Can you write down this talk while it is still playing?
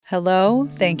Hello,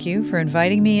 thank you for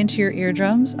inviting me into your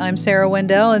eardrums. I'm Sarah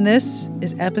Wendell, and this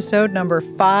is episode number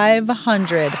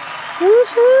 500.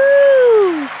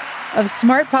 Woohoo! Of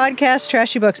Smart Podcast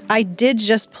Trashy Books. I did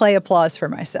just play applause for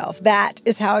myself. That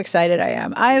is how excited I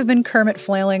am. I have been Kermit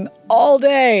flailing all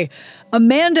day.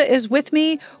 Amanda is with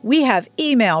me. We have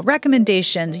email,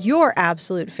 recommendations, your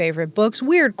absolute favorite books,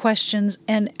 weird questions,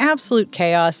 and absolute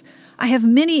chaos. I have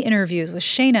many interviews with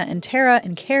Shayna and Tara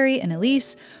and Carrie and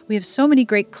Elise. We have so many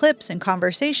great clips and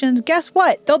conversations. Guess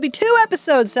what? There'll be 2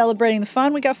 episodes celebrating the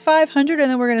fun. We got 500, and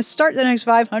then we're going to start the next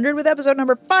 500 with episode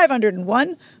number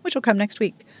 501, which will come next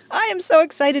week. I am so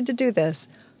excited to do this.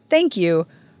 Thank you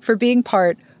for being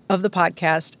part of the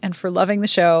podcast and for loving the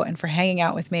show and for hanging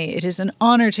out with me. It is an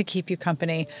honor to keep you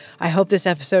company. I hope this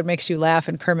episode makes you laugh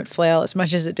and Kermit flail as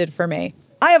much as it did for me.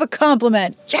 I have a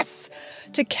compliment, yes,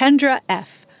 to Kendra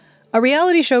F. A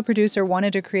reality show producer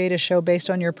wanted to create a show based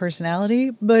on your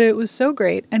personality, but it was so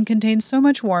great and contained so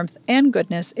much warmth and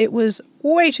goodness, it was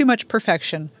way too much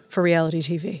perfection for reality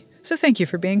TV. So thank you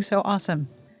for being so awesome.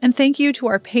 And thank you to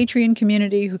our Patreon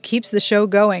community who keeps the show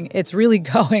going. It's really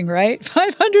going, right?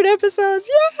 500 episodes,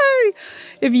 yay!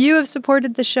 If you have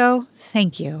supported the show,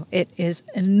 thank you. It is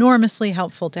enormously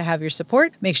helpful to have your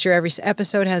support. Make sure every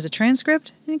episode has a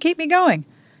transcript and keep me going.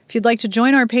 If you'd like to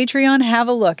join our Patreon, have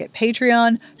a look at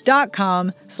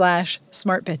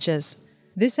patreon.com/smartbitches.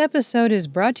 This episode is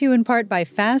brought to you in part by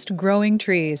Fast Growing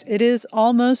Trees. It is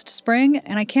almost spring,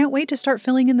 and I can't wait to start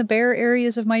filling in the bare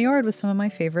areas of my yard with some of my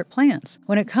favorite plants.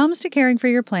 When it comes to caring for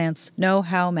your plants,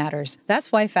 know-how matters.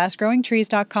 That's why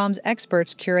FastGrowingTrees.com's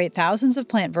experts curate thousands of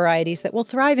plant varieties that will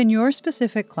thrive in your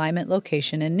specific climate,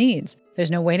 location, and needs. There's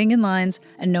no waiting in lines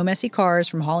and no messy cars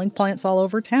from hauling plants all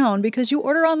over town because you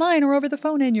order online or over the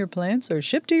phone and your plants are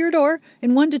shipped to your door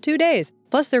in 1 to 2 days.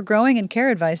 Plus, their growing and care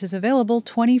advice is available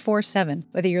 24/7.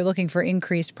 Whether you're looking for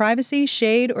increased privacy,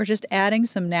 shade, or just adding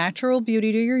some natural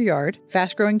beauty to your yard,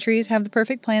 Fast Growing Trees have the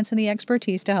perfect plants and the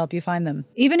expertise to help you find them.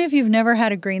 Even if you've never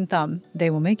had a green thumb, they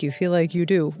will make you feel like you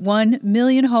do. 1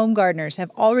 million home gardeners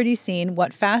have already seen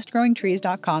what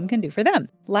FastGrowingTrees.com can do for them.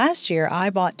 Last year, I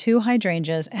bought 2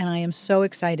 hydrangeas, and I am so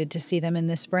excited to see them in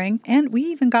this spring. And we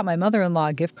even got my mother-in-law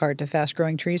a gift card to Fast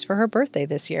Growing Trees for her birthday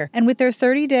this year. And with their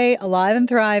 30-day Alive and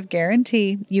Thrive guarantee,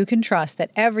 you can trust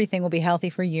that everything will be healthy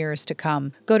for years to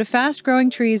come. Go to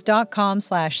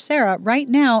fastgrowingtrees.com/Sarah right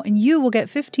now, and you will get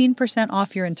 15%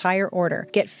 off your entire order.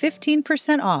 Get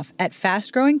 15% off at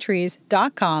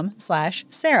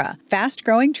fastgrowingtrees.com/Sarah.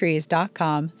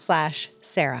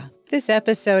 fastgrowingtrees.com/Sarah. This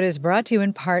episode is brought to you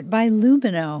in part by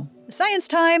Lumino. Science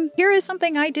time! Here is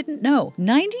something I didn't know.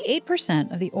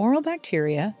 98% of the oral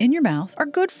bacteria in your mouth are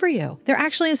good for you. They're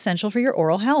actually essential for your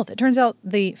oral health. It turns out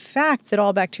the fact that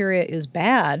all bacteria is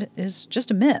bad is just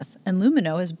a myth, and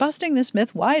Lumino is busting this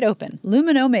myth wide open.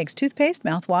 Lumino makes toothpaste,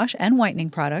 mouthwash, and whitening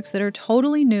products that are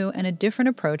totally new and a different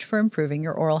approach for improving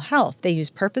your oral health. They use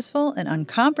purposeful and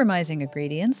uncompromising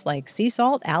ingredients like sea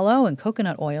salt, aloe, and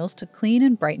coconut oils to clean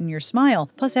and brighten your smile.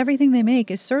 Plus, everything they make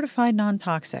is certified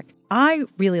non-toxic. I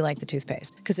really like the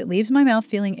toothpaste because it leaves my mouth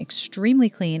feeling extremely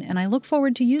clean, and I look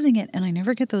forward to using it, and I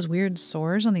never get those weird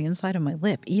sores on the inside of my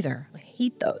lip either. I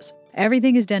hate those.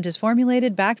 Everything is dentist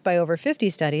formulated, backed by over 50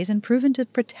 studies, and proven to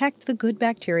protect the good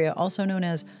bacteria, also known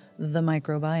as the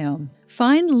microbiome.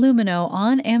 Find Lumino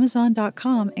on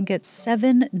Amazon.com and get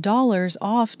 $7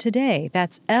 off today.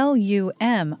 That's LUMINEUX.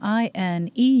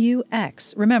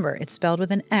 Remember, it's spelled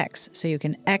with an X, so you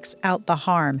can X out the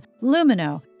harm.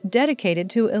 Lumino, dedicated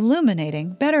to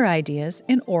illuminating better ideas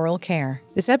in oral care.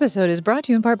 This episode is brought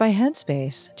to you in part by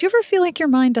Headspace. Do you ever feel like your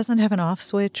mind doesn't have an off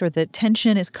switch, or that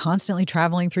tension is constantly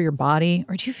traveling through your body?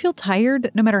 Or do you feel tired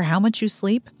no matter how much you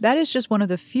sleep? That is just one of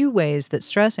the few ways that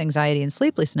stress, anxiety, and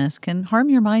sleeplessness can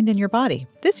harm your mind and your body.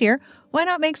 This year, why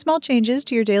not make small changes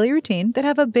to your daily routine that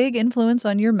have a big influence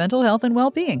on your mental health and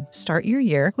well-being? Start your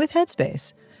year with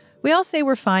Headspace. We all say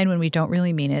we're fine when we don't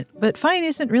really mean it, but fine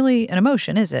isn't really an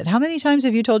emotion, is it? How many times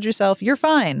have you told yourself you're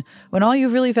fine when all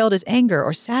you've really felt is anger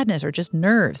or sadness or just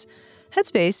nerves?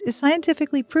 Headspace is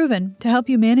scientifically proven to help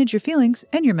you manage your feelings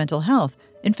and your mental health.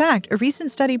 In fact, a recent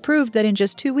study proved that in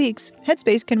just 2 weeks,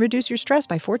 Headspace can reduce your stress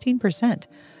by 14%.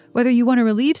 Whether you want to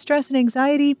relieve stress and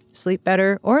anxiety, sleep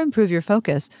better, or improve your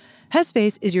focus,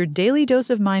 Headspace is your daily dose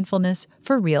of mindfulness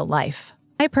for real life.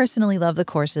 I personally love the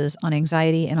courses on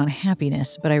anxiety and on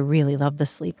happiness, but I really love the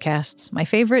sleepcasts. My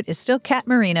favorite is still Cat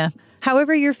Marina.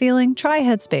 However you're feeling, try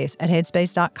Headspace at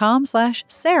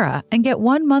headspace.com/Sarah and get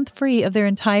 1 month free of their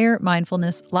entire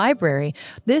mindfulness library.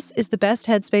 This is the best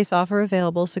Headspace offer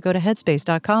available, so go to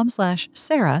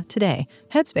headspace.com/Sarah today.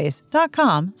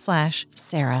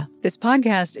 headspace.com/Sarah. This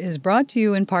podcast is brought to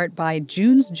you in part by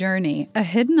June's Journey, a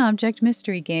hidden object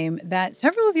mystery game that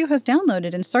several of you have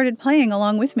downloaded and started playing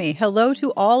along with me. Hello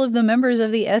to all of the members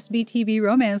of the SBTB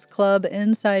Romance Club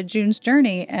inside June's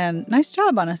Journey, and nice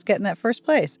job on us getting that first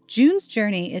place. June's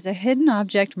Journey is a hidden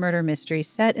object murder mystery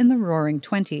set in the Roaring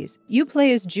 '20s. You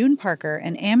play as June Parker,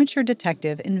 an amateur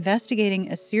detective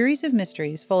investigating a series of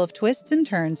mysteries full of twists and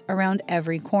turns around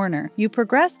every corner. You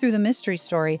progress through the mystery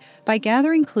story by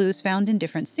gathering clues found in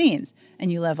different scenes,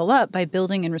 and you level up by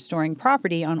building and restoring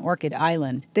property on Orchid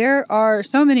Island. There are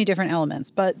so many different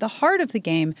elements, but the heart of the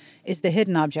game is the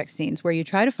hidden object scenes, where you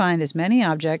try to find as many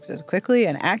objects as quickly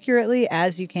and accurately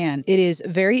as you can. It is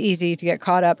very easy to get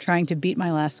caught up trying to beat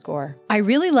my last score. I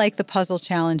really like the puzzle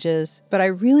challenges, but I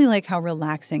really like how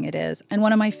relaxing it is. And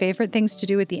one of my favorite things to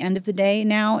do at the end of the day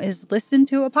now is listen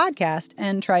to a podcast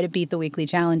and try to beat the weekly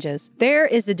challenges. There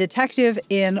is a detective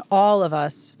in all of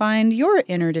us. Find your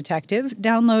inner detective.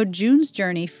 Download June's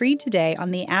Journey free today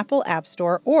on the Apple App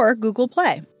Store or Google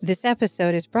Play. This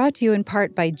episode is brought to you in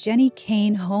part by Jenny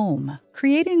Kane Home.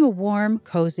 Creating a warm,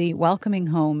 cozy, welcoming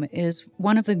home is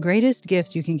one of the greatest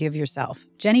gifts you can give yourself.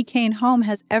 Jenny Kane Home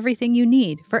has everything you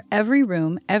need for every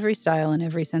room, every style, and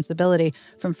every sensibility.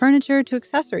 From furniture to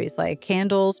accessories like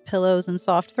candles, pillows, and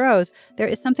soft throws, there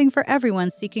is something for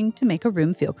everyone seeking to make a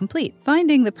room feel complete.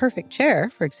 Finding the perfect chair,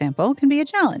 for example, can be a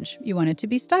challenge. You want it to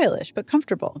be stylish but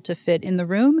comfortable, to fit in the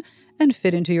room and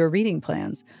fit into your reading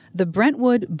plans. The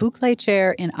Brentwood Boucle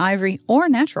chair in ivory or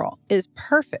natural is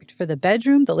perfect for the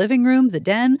bedroom, the living room, the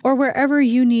den, or wherever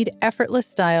you need effortless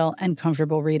style and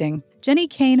comfortable reading. Jenny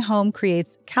Kane Home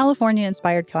creates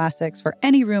California-inspired classics for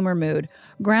any room or mood.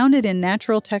 Grounded in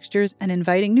natural textures and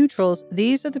inviting neutrals,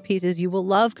 these are the pieces you will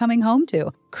love coming home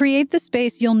to. Create the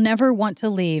space you'll never want to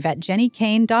leave at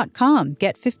jennykane.com.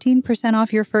 Get 15%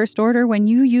 off your first order when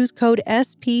you use code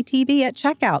SPTB at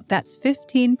checkout. That's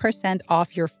 15%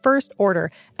 off your first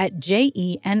order at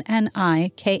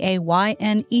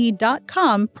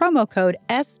JENNIKAYNE.com, promo code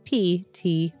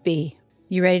SPTB.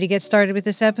 You ready to get started with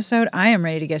this episode? I am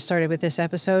ready to get started with this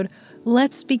episode.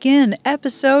 Let's begin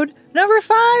episode number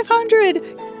 500.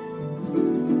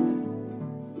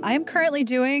 I am currently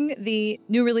doing the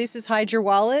new releases Hide Your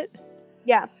Wallet.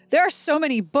 Yeah. There are so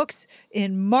many books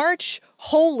in March.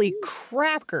 Holy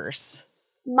crackers.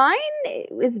 Mine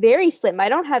is very slim. I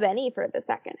don't have any for the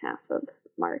second half of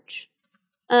March.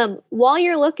 While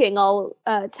you're looking, I'll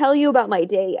tell you about my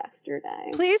day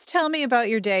yesterday. Please tell me about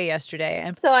your day yesterday.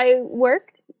 So I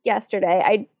worked yesterday.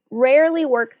 I rarely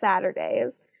work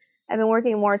Saturdays. I've been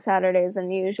working more Saturdays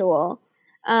than usual.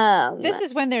 This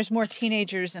is when there's more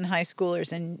teenagers and high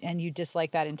schoolers, and you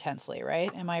dislike that intensely, right?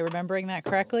 Am I remembering that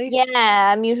correctly?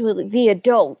 Yeah, I'm usually the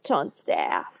adult on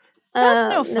staff. That's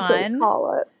no fun. That's what we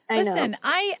call it. Listen,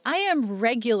 I am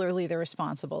regularly the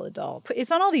responsible adult.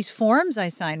 It's on all these forms I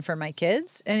sign for my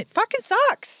kids, and it fucking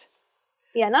sucks.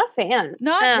 Yeah, not a fan.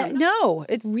 No,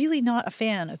 it's really not a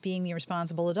fan of being the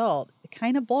responsible adult. It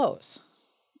kind of blows.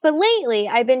 But lately,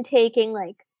 I've been taking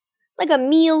like a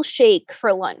meal shake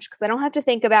for lunch because I don't have to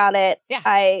think about it. Yeah.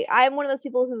 I'm one of those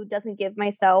people who doesn't give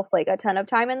myself like a ton of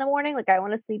time in the morning. Like I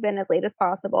want to sleep in as late as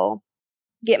possible,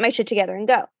 get my shit together and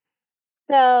go.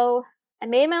 So I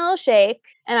made my little shake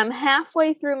and I'm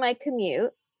halfway through my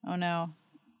commute. Oh no.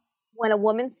 When a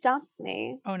woman stops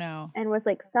me. Oh no. And was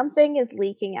like, something is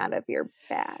leaking out of your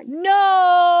bag.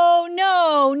 No.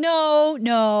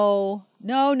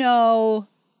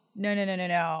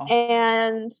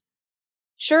 And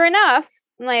sure enough,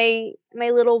 my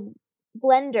little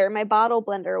blender, my bottle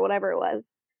blender, whatever it was,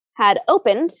 had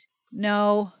opened.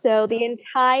 No. So the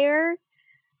entire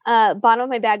bottom of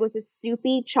my bag was a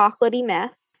soupy, chocolatey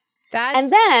mess. That's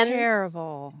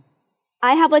terrible.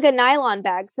 I have like a nylon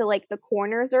bag, so like the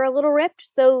corners are a little ripped.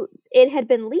 So it had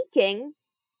been leaking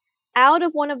out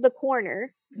of one of the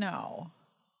corners. No.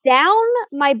 Down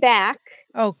my back.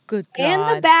 Oh, good God.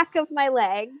 And the back of my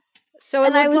legs. So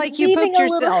it looked like you pooped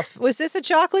yourself. Was this a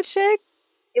chocolate shake?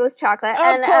 It was chocolate.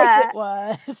 Of course it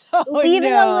was. Oh,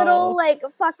 leaving a little like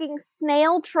fucking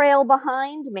snail trail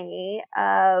behind me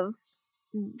of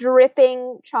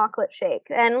dripping chocolate shake.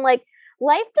 And like,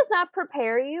 life does not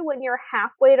prepare you when you're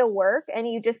halfway to work and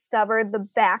you discover the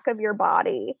back of your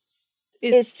body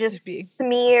is just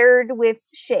smeared with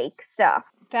shake stuff.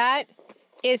 That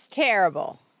is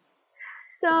terrible.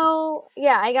 So,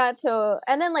 yeah, I got to...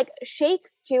 And then, like,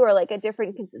 shakes, too, are, like, a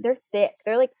different... They're thick.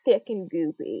 They're, like, thick and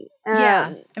goopy.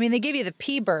 Yeah. I mean, they give you the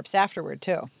pee burps afterward,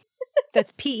 too.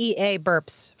 That's PEA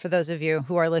burps, for those of you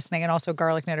who are listening, and also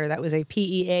Garlic Knitter. That was a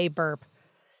PEA burp.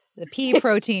 The pea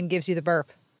protein gives you the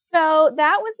burp. So,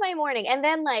 that was my morning. And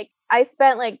then, like, I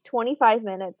spent like 25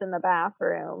 minutes in the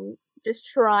bathroom just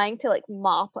trying to like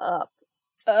mop up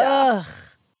stuff.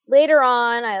 Ugh. Later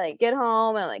on, I like get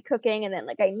home and I'm like cooking, and then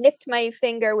like I nicked my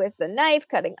finger with the knife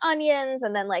cutting onions,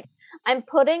 and then like I'm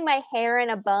putting my hair in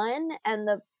a bun and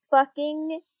the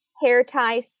fucking hair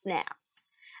tie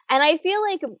snaps. And I feel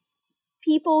like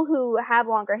people who have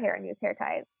longer hair and use hair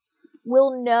ties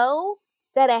will know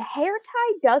that a hair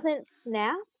tie doesn't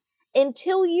snap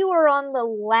until you are on the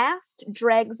last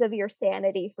dregs of your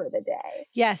sanity for the day.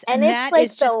 Yes, and that like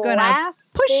is just going to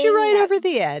push you right over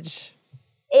the edge.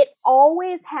 It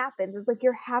always happens. It's like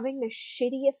you're having the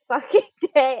shittiest fucking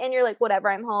day and you're like,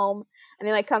 whatever, I'm home. I'm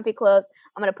in my comfy clothes.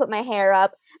 I'm going to put my hair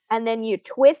up. And then you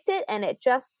twist it and it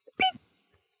just... Beep.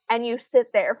 And you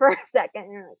sit there for a second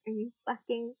and you're like, are you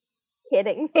fucking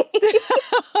kidding me?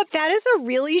 That is a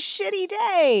really shitty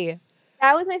day.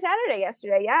 That was my Saturday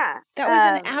yesterday, yeah. That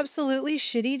was an absolutely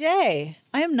shitty day.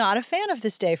 I am not a fan of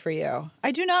this day for you.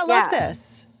 I do not love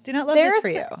this. Do not love this for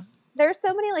you. There's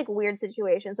so many like weird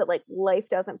situations that like life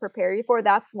doesn't prepare you for.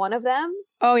 That's one of them.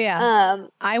 Oh yeah.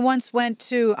 I once went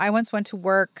to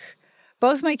work.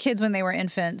 Both my kids when they were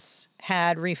infants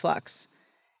had reflux.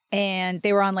 And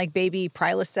they were on like baby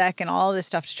Prilosec and all this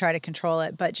stuff to try to control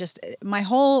it. But just my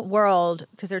whole world,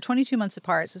 because they're 22 months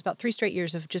apart, so it's about 3 straight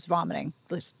years of just vomiting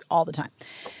just all the time.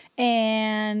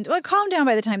 And well, it calmed down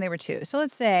by the time they were 2. So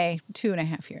let's say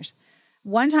 2.5 years.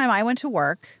 One time I went to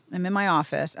work, I'm in my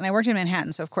office, and I worked in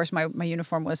Manhattan, so of course my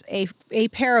uniform was a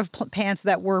pair of pants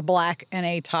that were black and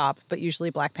a top, but usually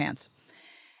black pants.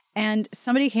 And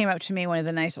somebody came up to me, one of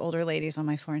the nice older ladies on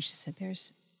my floor, and she said,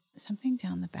 there's something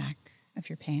down the back of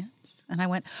your pants. And I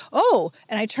went, oh,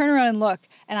 and I turn around and look,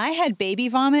 and I had baby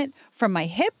vomit from my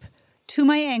hip to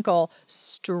my ankle,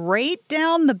 straight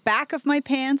down the back of my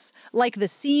pants, like the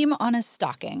seam on a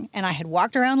stocking. And I had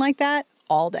walked around like that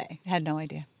all day. I had no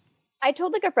idea. I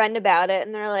told like a friend about it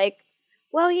and they're like,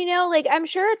 well, you know, like I'm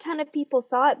sure a ton of people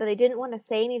saw it, but they didn't want to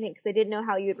say anything because they didn't know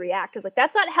how you'd react. I was like,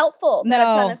 that's not helpful that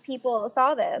a ton of people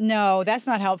saw this. No, that's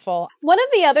not helpful. One of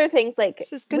the other things, like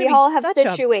we all have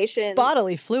situations.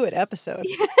 Bodily fluid episode.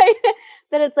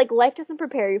 That it's like life doesn't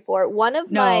prepare you for. One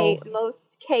of my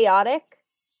most chaotic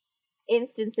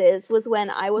instances was when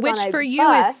I was on a bus. Which for you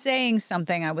is saying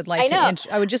something. I would like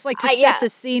I would just like to set the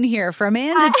scene here for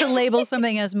Amanda to label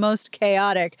something as most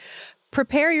chaotic.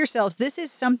 Prepare yourselves. This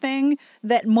is something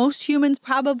that most humans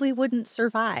probably wouldn't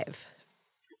survive.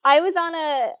 I was on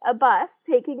a bus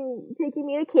taking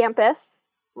me to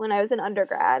campus when I was an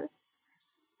undergrad,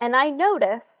 and I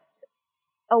noticed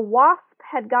a wasp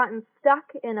had gotten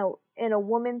stuck in a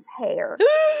woman's hair.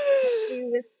 She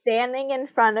was standing in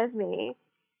front of me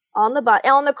on the bus,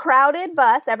 on the crowded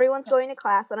bus. Everyone's going to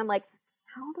class, and I'm like,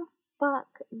 how the fuck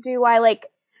do I like?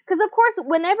 Because of course,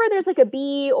 whenever there's like a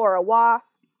bee or a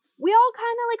wasp, we all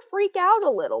kind of like freak out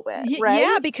a little bit, right?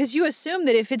 Yeah, because you assume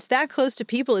that if it's that close to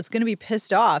people, it's going to be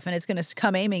pissed off and it's going to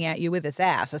come aiming at you with its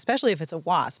ass, especially if it's a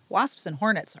wasp. Wasps and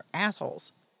hornets are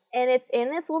assholes. And it's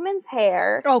in this woman's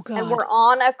hair. Oh, God. And we're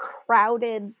on a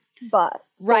crowded bus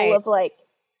full of like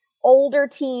older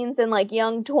teens and like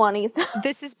young 20s.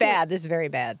 This is bad. This is very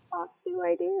bad. What do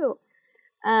I do?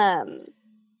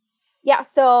 Yeah,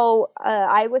 so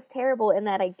I was terrible in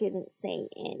that I didn't say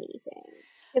anything.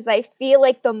 Because I feel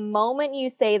like the moment you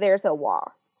say there's a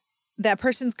wasp, that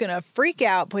person's going to freak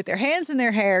out, put their hands in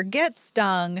their hair, get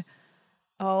stung.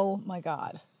 Oh, my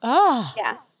God. Oh.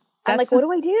 Yeah. I'm like, what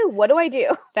do I do? What do I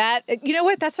do? That, you know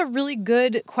what? That's a really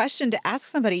good question to ask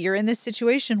somebody. You're in this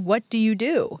situation. What do you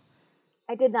do?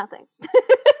 I did nothing.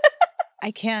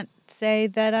 I can't say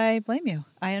that I blame you.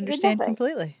 I understand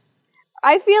completely.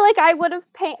 I feel like I would have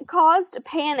caused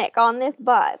panic on this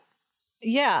bus.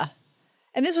 Yeah.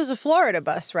 And this was a Florida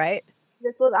bus, right?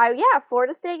 This was,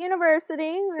 Florida State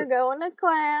University. We're going to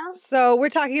class. So we're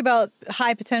talking about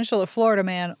high potential of Florida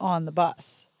man on the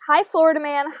bus. High Florida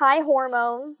man, high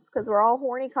hormones, because we're all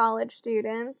horny college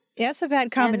students. Yeah, it's a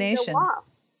bad combination. And the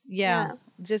wasp. Yeah.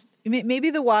 Just maybe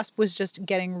the wasp was just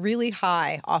getting really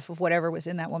high off of whatever was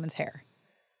in that woman's hair.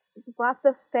 Just lots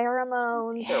of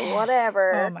pheromones or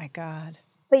whatever. Oh, my God.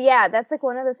 But yeah, that's like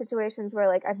one of the situations where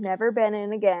like I've never been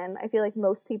in again. I feel like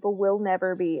most people will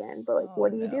never be in. But like,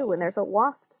 what do you do when there's a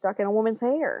wasp stuck in a woman's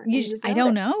hair? I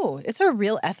don't know. It's a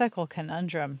real ethical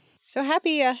conundrum. So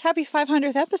happy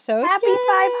 500th episode. Happy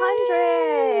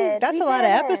 500. That's a lot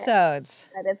of episodes.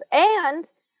 That is. And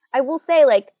I will say,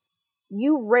 like,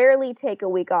 you rarely take a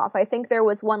week off. I think there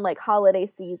was one like holiday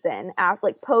season after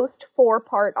like post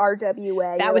 4-part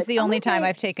RWA. That was the only time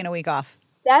I've taken a week off.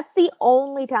 That's the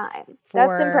only time.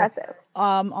 That's impressive.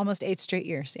 Almost 8 straight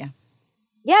years, yeah.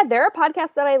 Yeah, there are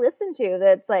podcasts that I listen to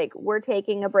that's like, we're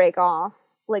taking a break off.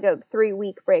 like a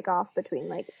 3-week break off between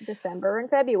like December and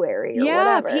February or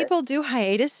whatever. People do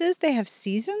hiatuses. They have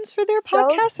seasons for their So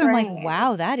podcasts. I'm like, strange.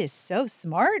 wow, that is so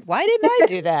smart. Why didn't I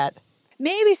do that?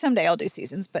 Maybe someday I'll do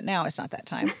seasons, but now it's not that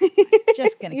time.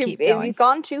 Just going to keep going. You've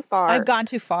gone too far. I've gone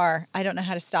too far. I don't know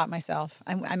how to stop myself.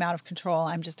 I'm out of control.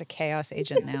 I'm just a chaos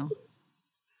agent now.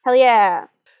 Hell yeah.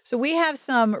 So we have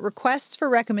some requests for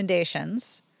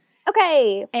recommendations.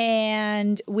 Okay.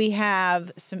 And we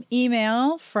have some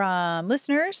email from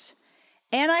listeners.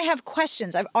 And I have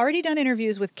questions. I've already done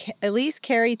interviews with Elise,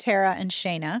 Carrie, Tara, and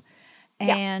Shayna.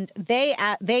 And they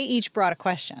each brought a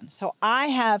question. So I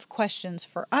have questions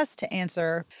for us to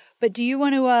answer. But do you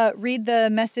want to read the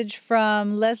message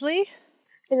from Leslie?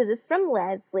 This is from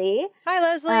Leslie. Hi,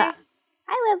 Leslie.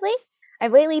 Hi, Leslie.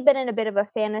 I've lately been in a bit of a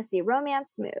fantasy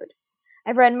romance mood.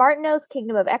 I've read Martineau's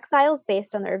Kingdom of Exiles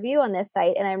based on the review on this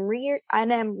site, and I'm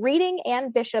reading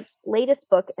Anne Bishop's latest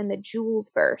book in the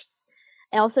Jules verse.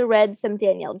 I also read some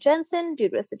Danielle Jensen, due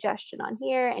to a suggestion on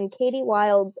here, and Katie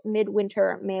Wild's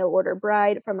Midwinter Mail Order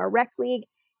Bride from a rec league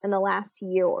in the last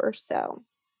year or so.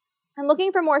 I'm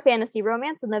looking for more fantasy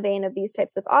romance in the vein of these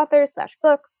types of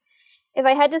authors/books. If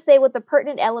I had to say what the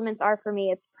pertinent elements are for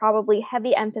me, it's probably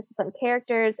heavy emphasis on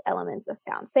characters, elements of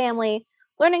found family,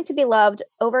 learning to be loved,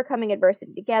 overcoming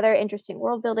adversity together, interesting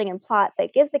world building and plot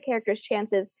that gives the characters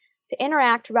chances to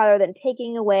interact rather than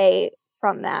taking away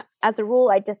from that. As a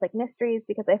rule, I dislike mysteries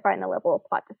because I find the level of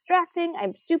plot distracting.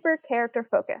 I'm super character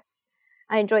focused.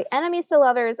 I enjoy enemies to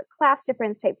lovers, class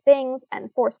difference type things,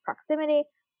 and forced proximity,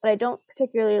 but I don't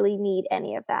particularly need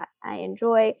any of that. I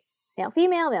enjoy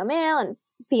male-female, male-male, and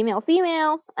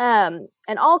female-female, and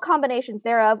all combinations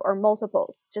thereof or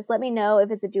multiples. Just let me know if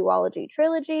it's a duology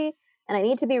trilogy, and I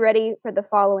need to be ready for the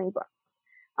following books.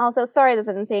 Also, sorry that's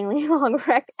an insanely long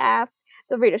rec asked.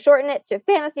 Feel free to shorten it to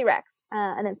Fantasy Recs.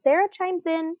 And then Sarah chimes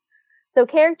in. So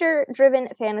character-driven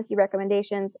fantasy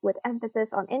recommendations with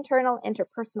emphasis on internal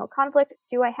interpersonal conflict.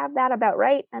 Do I have that about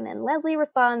right? And then Leslie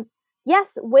responds,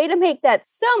 yes, way to make that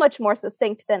so much more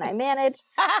succinct than I managed.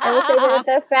 I will say that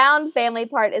the found family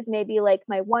part is maybe like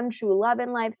my one true love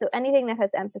in life. So anything that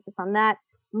has emphasis on that,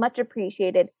 much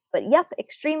appreciated. But yep,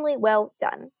 extremely well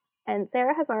done. And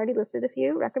Sarah has already listed a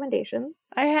few recommendations.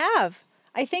 I have.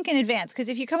 I think in advance, because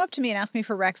if you come up to me and ask me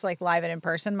for recs like live and in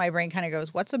person, my brain kind of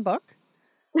goes, what's a book?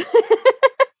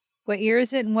 What year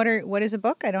is it and what is a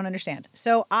book? I don't understand.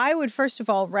 So I would first of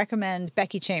all recommend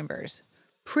Becky Chambers.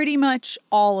 Pretty much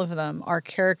all of them are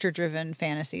character-driven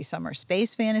fantasy. Some are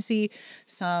space fantasy.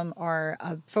 Some are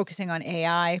focusing on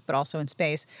AI, but also in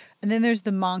space. And then there's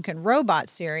the Monk and Robot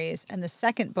series, and the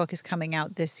second book is coming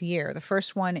out this year. The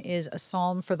first one is A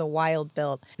Psalm for the Wild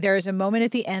Built. There is a moment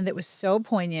at the end that was so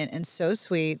poignant and so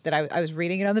sweet that I was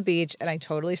reading it on the beach, and I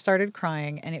totally started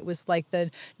crying, and it was like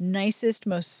the nicest,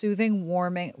 most soothing,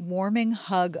 warming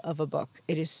hug of a book.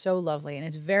 It is so lovely, and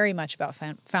it's very much about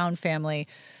found family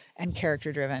and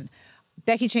character-driven.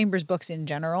 Becky Chambers' books in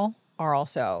general are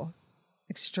also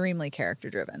extremely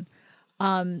character-driven.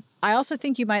 I also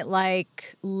think you might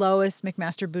like Lois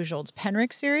McMaster Bujold's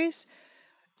Penrick series.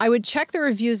 I would check the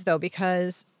reviews, though,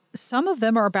 because some of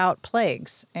them are about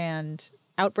plagues and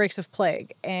outbreaks of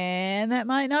plague, and that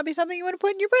might not be something you want to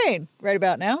put in your brain right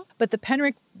about now. But the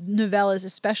Penrick novellas,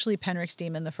 especially Penrick's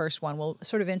Demon, the first one, will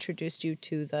sort of introduce you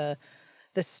to the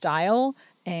style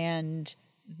and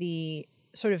the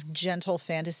sort of gentle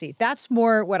fantasy. That's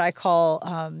more what I call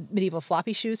medieval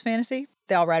floppy shoes fantasy.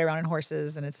 They all ride around on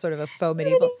horses, and it's sort of a faux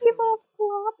medieval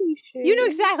floppy shoes. You know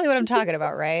exactly what I'm talking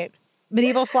about, right?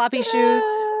 Medieval floppy shoes.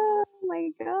 Oh my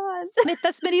god.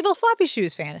 That's medieval floppy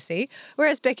shoes fantasy,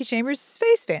 whereas Becky Chambers is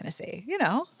space fantasy. You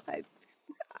know,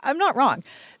 I'm not wrong.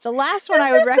 It's the last one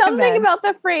I would recommend. Something about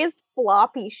the phrase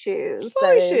floppy shoes.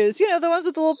 Floppy shoes, you know, the ones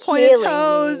with the little pointed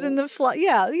toes and the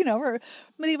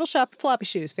medieval floppy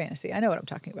shoes fantasy. I know what I'm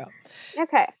talking about.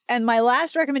 Okay. And my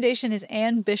last recommendation is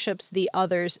Anne Bishop's The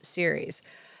Others series.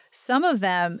 Some of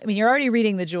them, I mean, you're already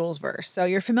reading the Jules verse, so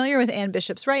you're familiar with Anne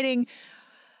Bishop's writing.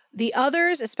 The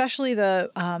Others, especially the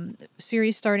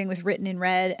series starting with Written in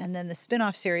Red and then the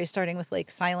spin-off series starting with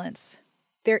Lake Silence.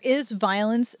 There is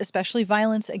violence, especially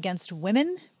violence against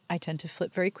women. I tend to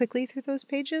flip very quickly through those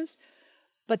pages.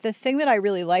 But the thing that I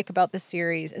really like about the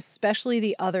series, especially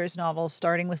the Others novels,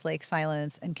 starting with Lake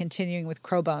Silence and continuing with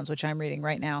Crowbones, which I'm reading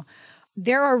right now,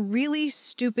 there are really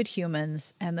stupid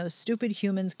humans, and those stupid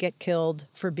humans get killed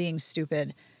for being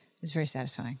stupid. It's very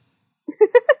satisfying.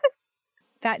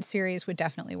 That series would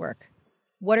definitely work.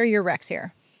 What are your recs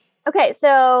here? Okay,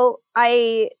 so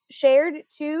I shared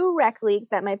 2 rec leagues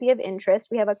that might be of interest.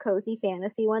 We have a Cozy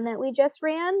Fantasy one that we just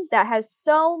ran that has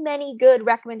so many good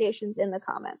recommendations in the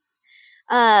comments.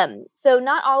 So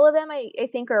not all of them I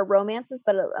think are romances,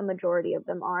 but a majority of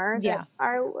them are that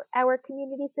are our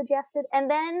community suggested. And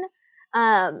then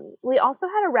we also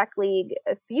had a rec league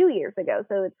a few years ago,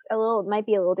 so might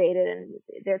be a little dated and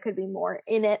there could be more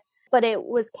in it, but it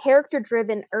was character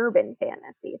driven urban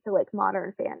fantasy, so like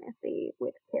modern fantasy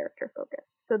with character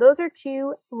focus. So those are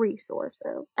 2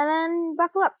 resources. And then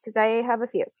buckle up because I have a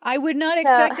few. I would not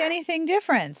expect anything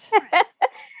different.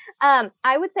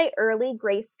 I would say early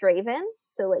Grace Draven,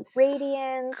 so like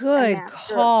Radiance. Good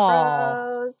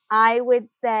call. Rose. I would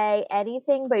say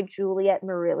anything by Juliette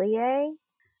Marillier.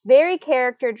 Very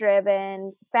character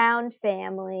driven, found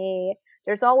family.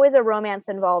 There's always a romance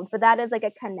involved, but that is like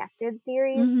a connected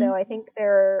series. Mm-hmm. So I think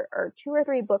there are 2 or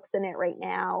 3 books in it right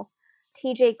now.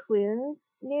 TJ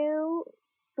Klune's new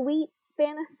sweet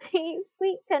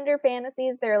tender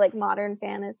fantasies. They're like modern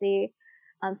fantasy.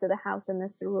 So The House in the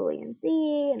Cerulean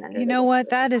Sea. And you know what?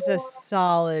 That is a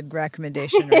solid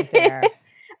recommendation right there.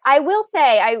 I will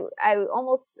say, I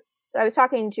was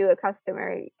talking to a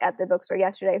customer at the bookstore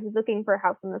yesterday who's looking for a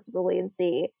House in the Cerulean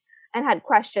Sea and had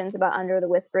questions about Under the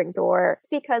Whispering Door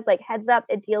because, like, heads up,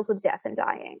 it deals with death and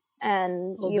dying.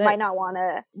 And you might not want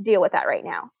to deal with that right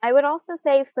now. I would also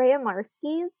say Freya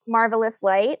Marsky's Marvelous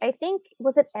Light. I think,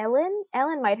 was it Ellen?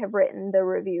 Ellen might have written the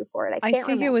review for it. I can't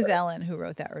remember. It was Ellen who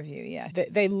wrote that review, yeah.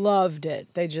 They loved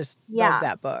it. They just loved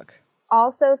that book.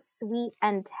 Also sweet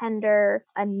and tender.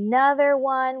 Another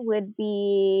one would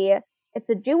be, it's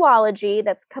a duology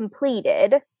that's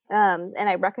completed. And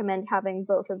I recommend having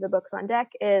both of the books on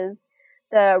deck, is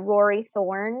the Rory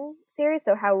Thorne series.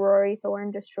 So How Rory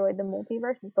Thorne Destroyed the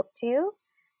Multiverse is book 2.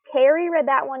 Carrie read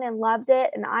that one and loved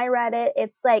it, and I read it.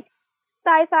 It's like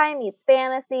sci-fi meets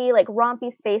fantasy, like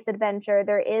rompy space adventure.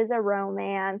 There is a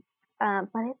romance, but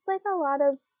it's like a lot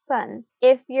of fun.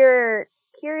 If you're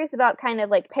curious about kind of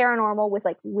like paranormal with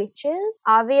like witches,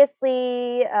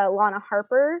 obviously Lana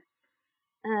Harper's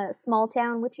Small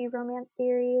Town Witchy Romance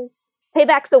series.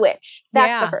 Payback's a Witch.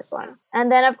 That's the first one. And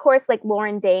then, of course, like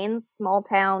Lauren Dane's Small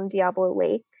Town Diablo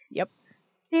Lake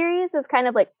series is kind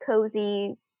of like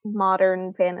cozy,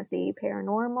 modern fantasy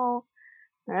paranormal.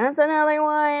 That's another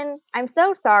one. I'm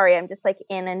so sorry. I'm just like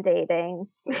inundating.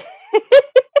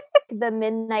 The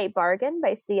Midnight Bargain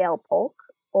by C.L. Polk,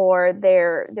 or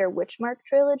their Witchmark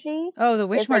trilogy. Oh, the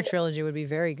Witchmark trilogy would be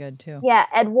very good too. Yeah,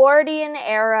 Edwardian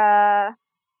era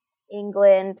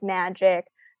England magic.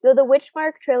 Though the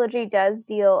Witchmark trilogy does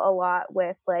deal a lot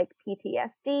with like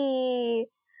PTSD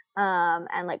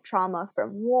and like trauma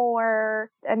from war.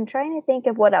 I'm trying to think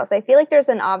of what else. I feel like there's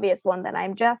an obvious one that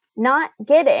I'm just not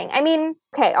getting. I mean,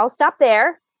 okay, I'll stop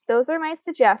there. Those are my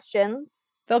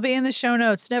suggestions. They'll be in the show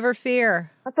notes. Never fear.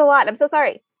 That's a lot. I'm so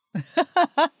sorry.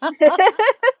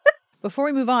 Before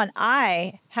we move on,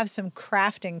 I have some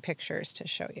crafting pictures to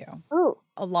show you. Ooh.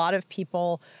 A lot of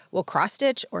people will cross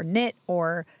stitch or knit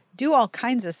or do all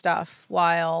kinds of stuff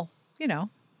while,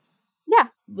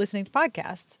 listening to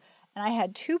podcasts. And I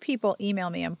had 2 people email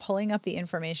me. I'm pulling up the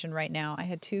information right now. I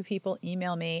had 2 people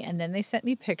email me, and then they sent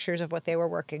me pictures of what they were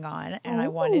working on, and I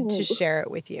wanted to share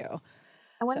it with you.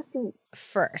 I want to see.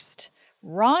 First,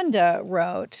 Rhonda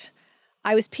wrote,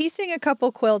 I was piecing a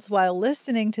couple quilts while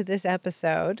listening to this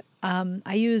episode.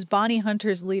 I use Bonnie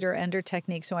Hunter's leader ender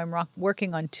technique, so I'm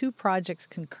working on 2 projects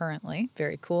concurrently.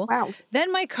 Very cool. Wow.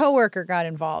 Then my coworker got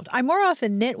involved. I more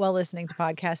often knit while listening to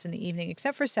podcasts in the evening,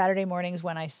 except for Saturday mornings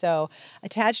when I sew.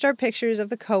 Attached are pictures of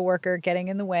the coworker getting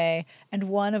in the way and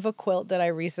one of a quilt that I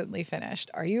recently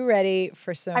finished. Are you ready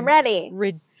for some I'm ready.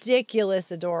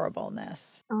 Ridiculous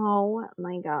adorableness? Oh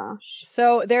my gosh.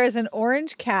 So there is an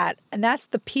orange cat, and that's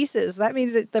the pieces. That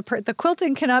means that the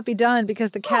quilting cannot be done because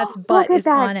the cat's butt is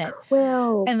on it.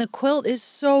 Quilt. And the quilt is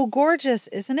so gorgeous,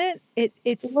 isn't it?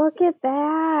 It's look at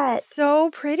that. So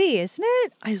pretty, isn't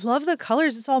it? I love the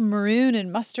colors. It's all maroon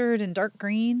and mustard and dark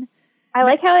green. I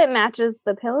like how it matches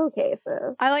the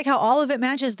pillowcases. I like how all of it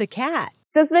matches the cat.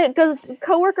 Does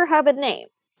coworker have a name?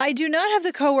 I do not have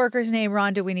the coworker's name,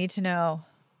 Rhonda. We need to know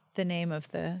the name of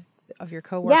your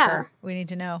coworker. Yeah. We need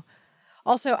to know.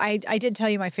 Also, I did tell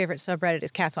you my favorite subreddit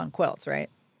is Cats on Quilts, right?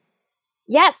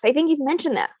 Yes, I think you've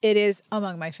mentioned that. It is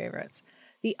among my favorites.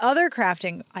 The other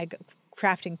crafting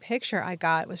picture I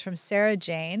got was from Sarah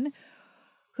Jane,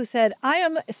 who said, I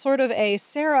am sort of a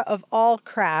Sarah of all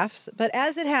crafts, but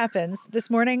as it happens, this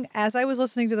morning, as I was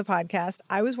listening to the podcast,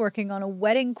 I was working on a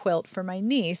wedding quilt for my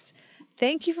niece.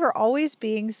 Thank you for always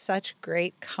being such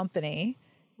great company.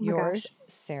 Yours,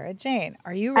 Sarah Jane.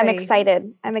 Are you ready?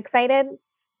 I'm excited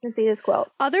to see this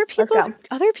quilt. Other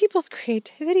people's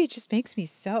creativity just makes me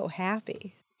so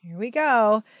happy. Here we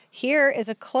go. Here is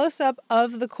a close-up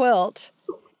of the quilt,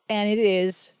 and it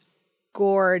is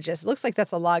gorgeous. It looks like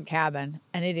that's a log cabin,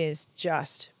 and it is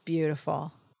just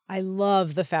beautiful. I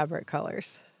love the fabric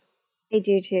colors. I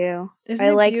do too. Isn't I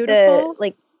it like beautiful?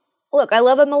 look, I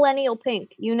love a millennial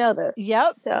pink. You know this.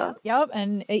 Yep. So Yep.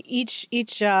 And each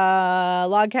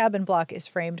log cabin block is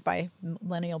framed by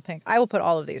millennial pink. I will put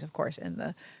all of these, of course, in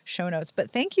the show notes.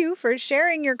 But thank you for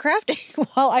sharing your crafting.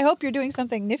 Well, I hope you're doing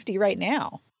something nifty right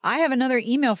now. I have another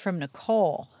email from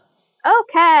Nicole.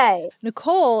 okay.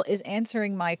 Nicole is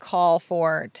answering my call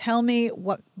for tell me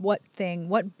what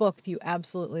book you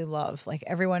absolutely love. Like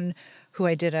everyone who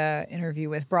I did a interview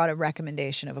with brought a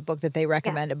recommendation of a book that they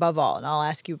recommend above all, and I'll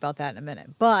ask you about that in a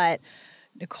minute. But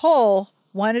Nicole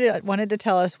wanted to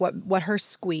tell us what her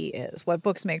squee is, what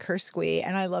books make her squee,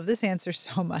 and I love this answer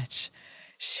so much.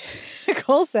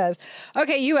 Nicole says,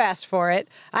 okay, you asked for it.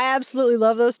 I absolutely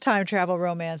love those time travel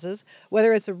romances,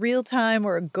 whether it's a real time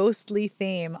or a ghostly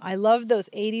theme. I love those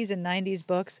 80s and 90s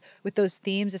books with those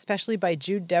themes, especially by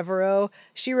Jude Devereaux.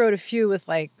 She wrote a few with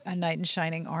like A Knight in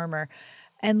Shining Armor.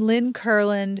 And Lynn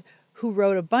Kurland, who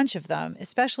wrote a bunch of them,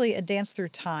 especially A Dance Through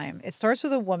Time. It starts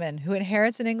with a woman who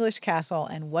inherits an English castle,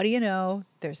 and what do you know?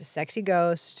 There's a sexy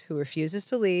ghost who refuses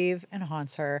to leave and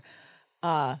haunts her.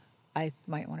 I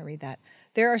might want to read that.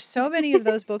 There are so many of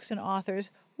those books and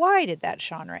authors. Why did that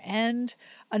genre end?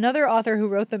 Another author who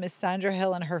wrote them is Sandra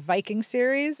Hill and her Viking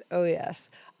series. Oh, yes.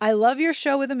 I love your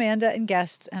show with Amanda and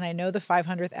guests, and I know the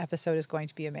 500th episode is going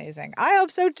to be amazing. I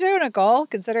hope so too, Nicole,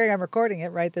 considering I'm recording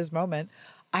it right this moment.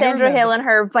 Sandra Hill and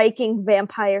her Viking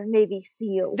vampire Navy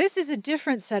SEALs. This is a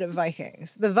different set of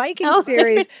Vikings. The Viking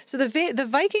series, so the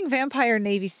Viking vampire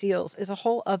Navy SEALs is a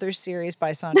whole other series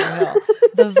by Sandra Hill.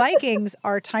 The Vikings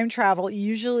are time travel,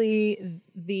 usually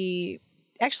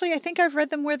actually I think I've read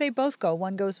them where they both go.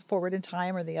 One goes forward in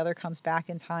time or the other comes back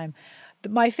in time.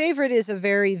 My favorite is a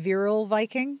very virile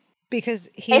Viking because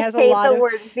he has a lot of... I hate the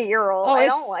word virile. I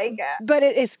don't like it. But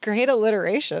it's great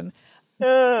alliteration.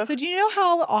 So do you know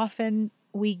how often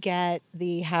we get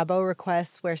the Habbo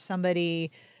requests where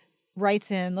somebody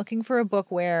writes in looking for a book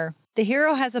where the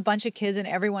hero has a bunch of kids and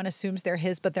everyone assumes they're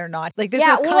his, but they're not? Like there's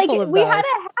a couple of those. We had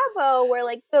a Habbo where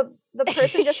like the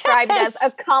person described as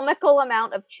a comical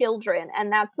amount of children, and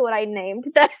that's what I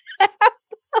named that.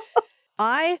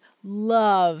 I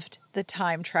loved the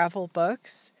time travel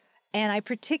books. And I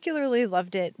particularly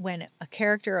loved it when a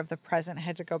character of the present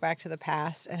had to go back to the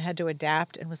past and had to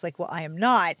adapt and was like, well, I am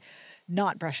not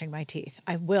brushing my teeth.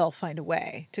 I will find a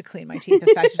way to clean my teeth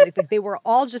effectively. Like they were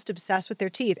all just obsessed with their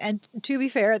teeth. And to be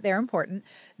fair, they're important.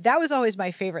 That was always my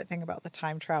favorite thing about the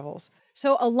time travels.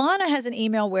 So Alana has an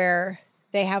email where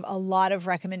they have a lot of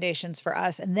recommendations for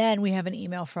us. And then we have an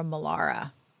email from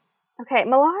Malara. Okay,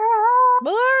 Malara!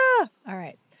 All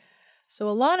right. So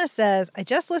Alana says, I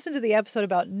just listened to the episode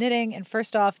about knitting, and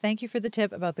first off, thank you for the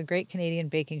tip about the Great Canadian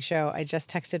Baking Show. I just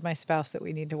texted my spouse that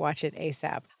we need to watch it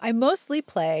ASAP. I mostly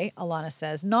play, Alana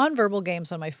says, nonverbal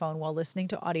games on my phone while listening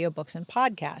to audiobooks and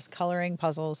podcasts, coloring,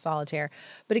 puzzles, solitaire,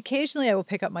 but occasionally I will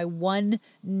pick up my one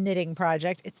knitting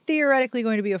project. It's theoretically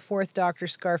going to be a 4th Doctor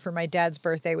scarf for my dad's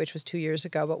birthday, which was 2 years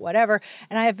ago, but whatever,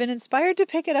 and I have been inspired to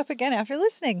pick it up again after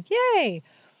listening. Yay!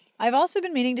 I've also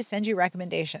been meaning to send you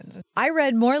recommendations. I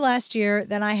read more last year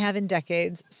than I have in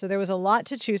decades, so there was a lot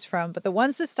to choose from, but the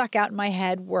ones that stuck out in my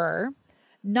head were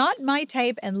Not My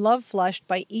Type and Love Flushed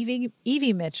by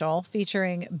Evie Mitchell,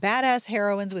 featuring badass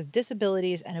heroines with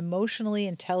disabilities and emotionally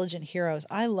intelligent heroes.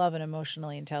 I love an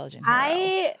emotionally intelligent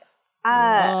hero.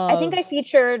 I think I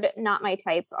featured Not My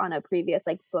Type on a previous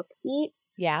book beat.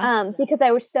 Yeah. Because I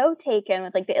was so taken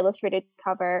with the illustrated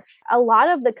cover. A lot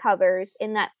of the covers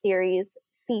in that series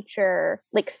feature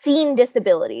seen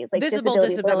disabilities, visible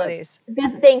disabilities.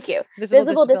 Thank you.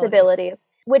 Visible disabilities,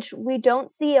 which we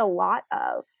don't see a lot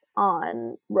of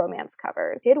on romance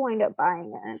covers. I did wind up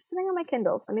buying it, and it's sitting on my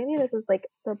Kindle, so maybe this is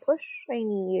the push I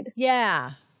need.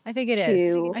 Yeah, I think it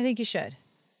is. I think you should.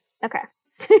 Okay.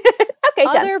 Okay.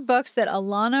 Other books that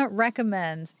Alana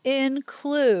recommends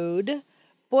include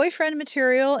Boyfriend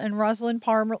Material and Rosalind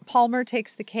Palmer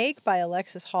Takes the Cake by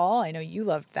Alexis Hall. I know you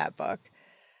loved that book.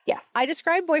 Yes. I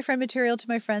describe Boyfriend Material to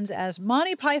my friends as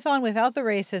Monty Python without the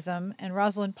racism, and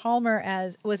Rosalind Palmer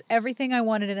as was everything I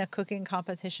wanted in a cooking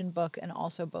competition book, and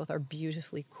also both are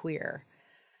beautifully queer.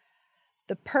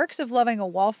 The Perks of Loving a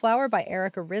Wallflower by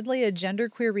Erica Ridley, a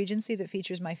genderqueer regency that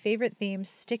features my favorite themes,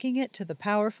 sticking it to the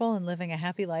powerful and living a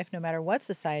happy life no matter what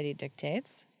society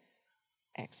dictates.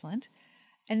 Excellent.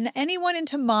 And anyone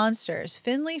into monsters,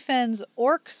 Finley Fenn's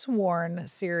Orc Sworn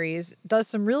series does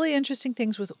some really interesting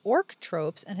things with orc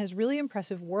tropes and has really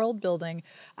impressive world building.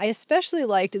 I especially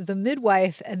liked The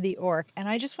Midwife and the Orc. And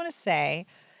I just want to say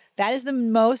that is the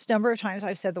most number of times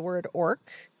I've said the word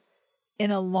orc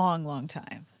in a long, long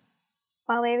time.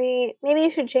 Well, maybe you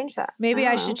should change that. Maybe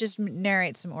I should just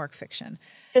narrate some orc fiction.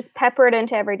 Just pepper it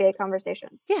into everyday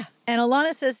conversation. Yeah. And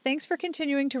Alana says, thanks for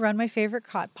continuing to run my favorite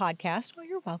podcast. Well,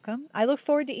 you're welcome. I look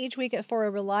forward to each week for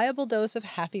a reliable dose of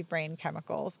happy brain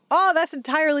chemicals. Oh, that's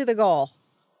entirely the goal.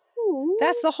 Ooh.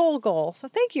 That's the whole goal. So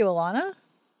thank you, Alana.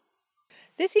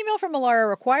 This email from Alara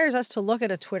requires us to look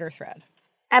at a Twitter thread.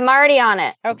 I'm already on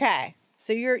it. Okay.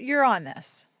 So you're on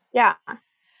this. Yeah.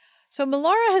 So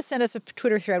Melara has sent us a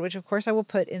Twitter thread, which of course I will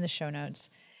put in the show notes.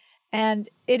 And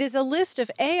it is a list of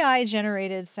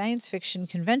AI-generated science fiction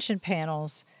convention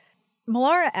panels.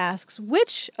 Melara asks,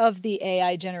 which of the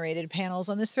AI-generated panels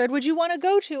on this thread would you want to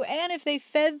go to? And if they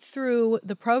fed through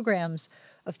the programs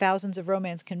of thousands of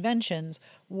romance conventions,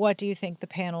 what do you think the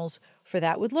panels for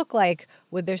that would look like?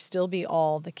 Would there still be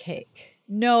all the cake?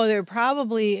 No, there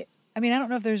probably... I mean, I don't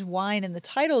know if there's wine in the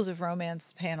titles of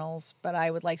romance panels, but I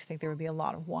would like to think there would be a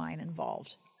lot of wine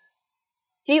involved.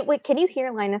 Wait, can you hear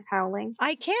Linus howling?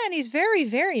 I can. He's very,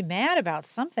 very mad about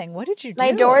something. What did you do?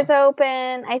 My door's open.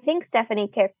 I think Stephanie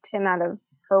kicked him out of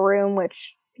her room,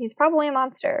 which he's probably a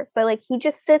monster. But, like, he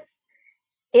just sits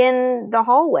in the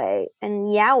hallway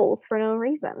and yowls for no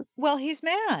reason. Well, he's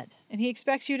mad, and he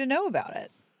expects you to know about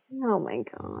it. Oh, my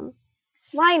God.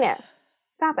 Linus,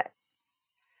 stop it.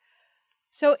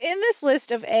 So in this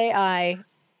list of AI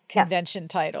convention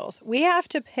titles, we have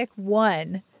to pick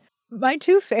one. My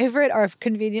two favorite are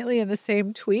conveniently in the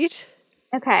same tweet.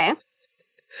 Okay.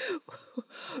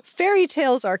 Fairy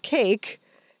tales are cake,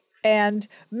 and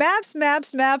maps,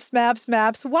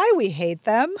 why we hate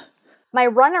them. My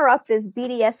runner-up is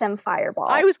BDSM Fireball.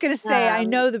 I was going to say, I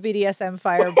know the BDSM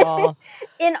Fireball.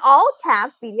 In all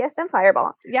caps, BDSM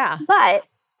Fireball. Yeah. But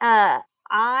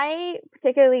I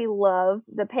particularly love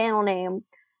the panel name,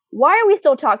 Why Are We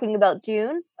Still Talking About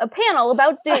Dune? A panel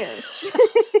about Dune.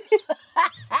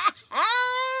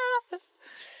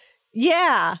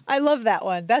 Yeah, I love that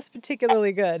one. That's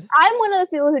particularly good. I'm one of those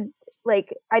people who,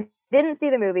 like, I didn't see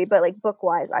the movie, but, like,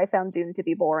 book-wise, I found Dune to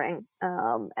be boring.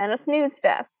 And a snooze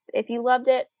fest. If you loved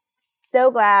it,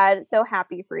 so glad, so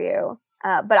happy for you.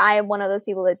 But I am one of those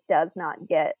people that does not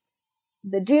get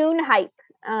the Dune hype.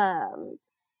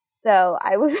 So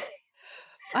I would...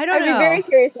 I don't know. I'd be very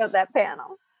curious about that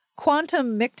panel.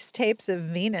 Quantum Mixtapes of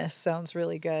Venus sounds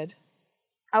really good.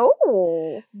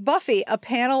 Oh. Buffy, a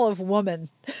panel of woman.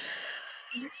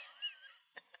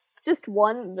 Just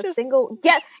one, single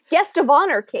guest of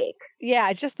honor cake.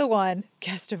 Yeah, just the one.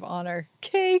 Guest of honor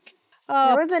cake.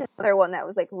 There was another one that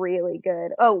was, like, really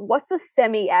good. Oh, what's a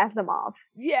semi-Asimov?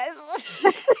 Yes.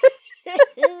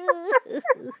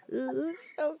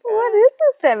 So good. What is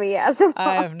a semi-Asimov?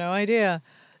 I have no idea.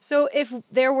 So if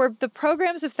there were the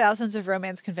programs of thousands of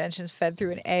romance conventions fed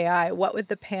through an AI, what would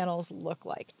the panels look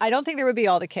like? I don't think there would be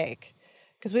all the cake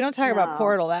because we don't talk about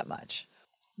Portal that much.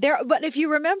 But if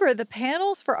you remember, the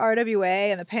panels for RWA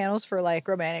and the panels for, like,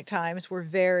 Romantic Times were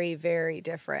very, very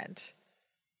different.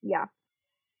 Yeah.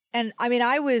 And I mean,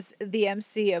 I was the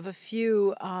MC of a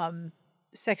few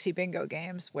sexy bingo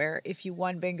games where if you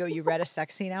won bingo, you read a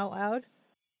sex scene out loud.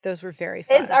 Those were very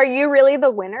fun. Are you really the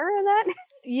winner in that?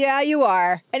 Yeah, you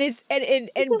are. And it's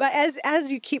but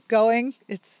as you keep going,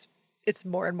 it's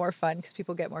more and more fun because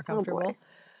people get more comfortable.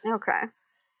 Oh, okay.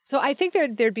 So I think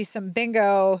there'd be some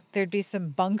bingo, there'd be some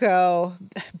bunko,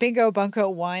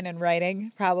 wine and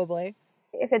writing, probably.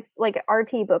 If it's like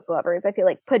RT book lovers, I feel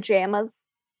like pajamas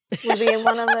would be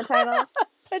one of the titles.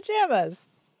 Pajamas.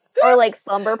 Or like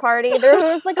slumber party. There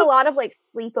was like a lot of like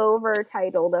sleepover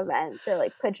titled events or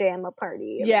like pajama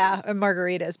party events. Yeah, and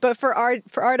margaritas. But for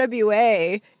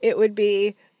RWA, it would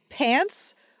be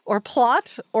pants or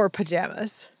plot or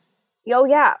pajamas. Oh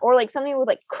yeah, or like something with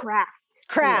like craft,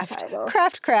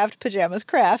 pajamas,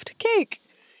 craft, cake.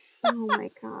 Oh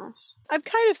my gosh. I'm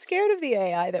kind of scared of the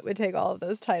AI that would take all of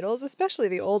those titles, especially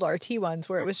the old RT ones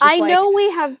where it was just I know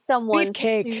we have someone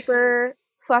beefcake. Super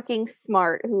fucking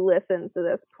smart who listens to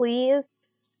this.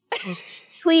 Please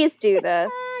do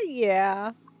this.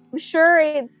 Yeah. I'm sure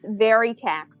it's very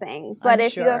taxing, but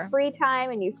if you have free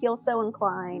time and you feel so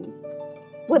inclined,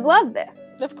 would love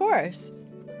this. Of course.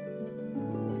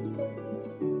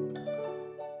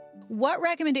 What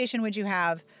recommendation would you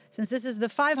have? Since this is the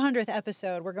 500th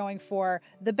episode, we're going for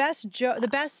the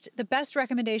best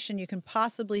recommendation you can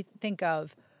possibly think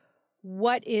of.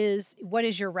 What is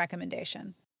your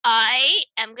recommendation? I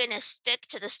am going to stick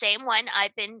to the same one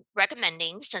I've been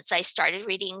recommending since I started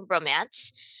reading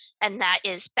romance, and that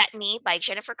is Bet Me by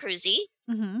Jennifer Cruzy.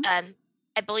 Mm-hmm.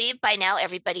 I believe by now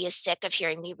everybody is sick of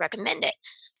hearing me recommend it.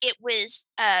 It was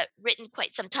written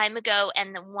quite some time ago,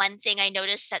 and the one thing I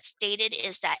noticed that's stated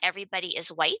is that everybody is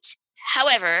white.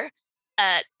 However,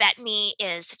 Bet Me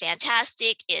is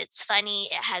fantastic. It's funny.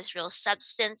 It has real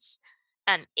substance.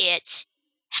 It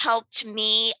helped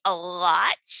me a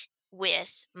lot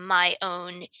with my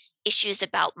own issues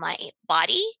about my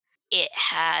body. It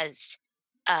has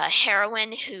a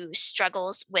heroine who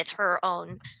struggles with her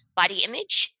own body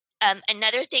image.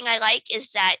 Another thing I like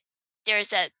is that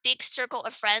there's a big circle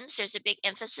of friends. There's a big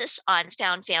emphasis on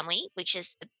found family, which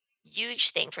is a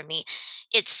huge thing for me.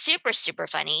 It's super, super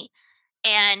funny.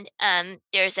 And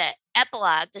there's a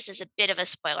epilogue. This is a bit of a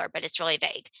spoiler, but it's really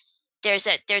vague. There's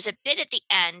a bit at the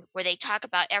end where they talk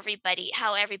about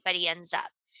how everybody ends up.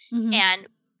 Mm-hmm. And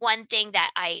one thing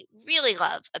that I really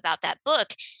love about that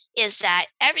book is that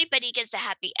everybody gets a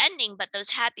happy ending, but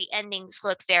those happy endings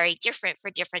look very different for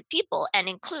different people and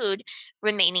include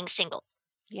remaining single.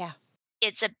 Yeah.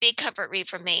 It's a big comfort read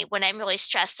for me. When I'm really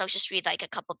stressed, I'll just read like a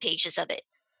couple pages of it.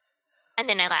 And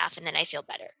then I laugh and then I feel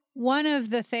better. One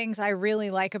of the things I really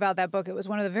like about that book, it was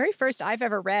one of the very first I've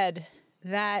ever read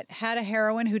that had a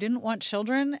heroine who didn't want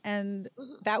children, and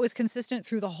that was consistent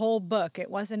through the whole book.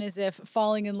 It wasn't as if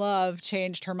falling in love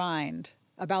changed her mind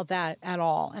about that at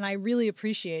all, and I really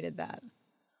appreciated that.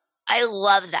 I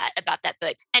love that about that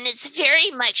book. And it's very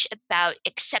much about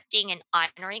accepting and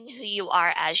honoring who you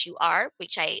are as you are,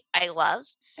 which I love.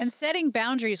 And setting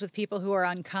boundaries with people who are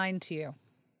unkind to you.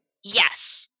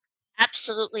 Yes,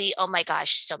 absolutely. Oh my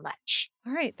gosh, so much.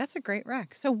 All right, that's a great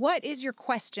rec. So what is your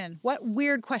question? What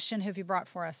weird question have you brought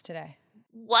for us today?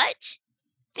 What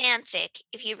fanfic,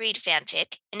 if you read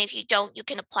fanfic, and if you don't, you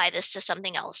can apply this to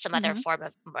something else, some other form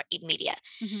of media,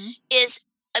 is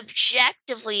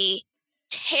objectively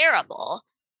terrible,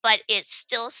 but it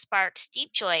still sparks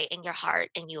deep joy in your heart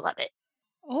and you love it?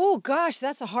 Oh gosh,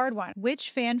 that's a hard one.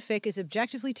 Which fanfic is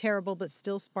objectively terrible but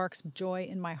still sparks joy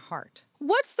in my heart?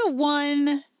 What's the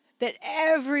one that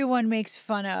everyone makes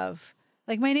fun of?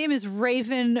 Like, my name is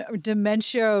Raven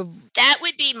Dementia. That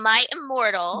would be My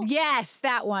Immortal. Yes,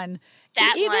 that one.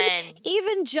 One.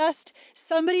 Even just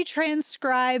somebody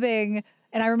transcribing,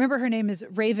 and I remember her name is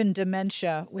Raven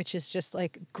Dementia, which is just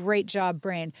like, great job,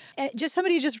 brain. Just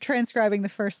somebody just transcribing the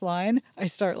first line, I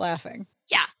start laughing.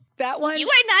 Yeah. That one. You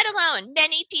are not alone.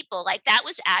 Many people, like, that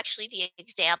was actually the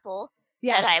example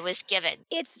that I was given.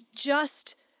 It's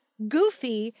just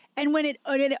goofy, and when it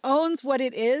owns what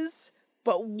it is,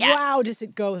 but wow, does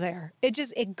it go there.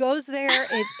 It goes there.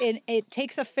 It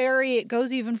takes a ferry. It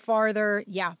goes even farther.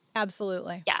 Yeah,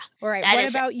 absolutely. Yeah. All right. What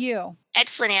about you?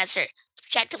 Excellent answer.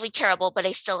 Objectively terrible, but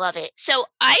I still love it. So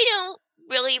I don't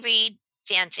really read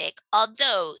fanfic,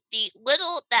 although the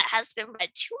little that has been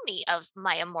read to me of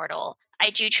My Immortal,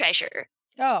 I do treasure.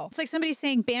 Oh, it's like somebody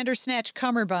saying Bandersnatch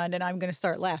Cummerbund, and I'm going to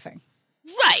start laughing.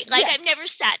 Right. Like, I've never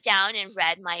sat down and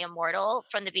read My Immortal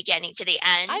from the beginning to the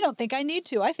end. I don't think I need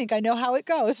to. I think I know how it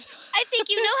goes. I think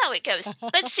you know how it goes.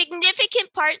 But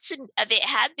significant parts of it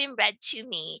have been read to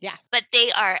me. Yeah. But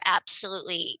they are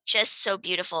absolutely just so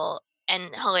beautiful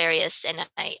and hilarious. And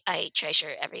I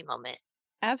treasure every moment.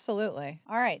 Absolutely.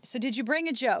 All right. So did you bring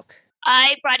a joke?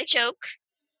 I brought a joke.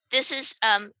 This is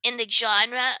in the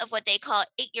genre of what they call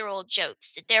 8-year-old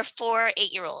jokes. They're for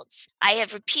 8-year-olds. I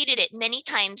have repeated it many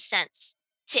times since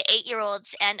to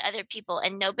 8-year-olds and other people,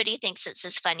 and nobody thinks it's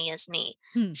as funny as me.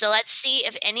 So let's see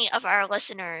if any of our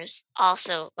listeners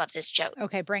also love this joke.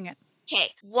 Okay, bring it.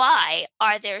 Okay. Why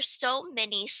are there so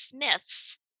many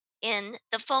Smiths in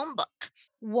the phone book?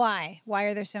 Why? Why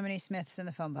are there so many Smiths in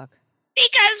the phone book?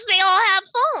 Because they all have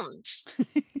phones.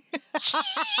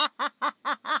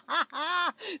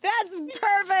 That's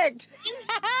perfect.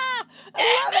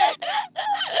 I love it.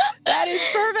 That is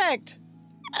perfect.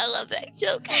 I love that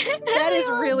joke. That is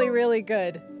really, really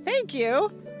good. Thank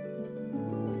you.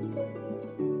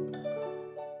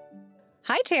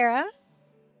 Hi, Tara.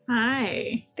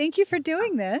 Hi. Thank you for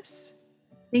doing this.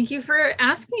 Thank you for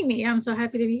asking me. I'm so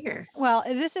happy to be here. Well,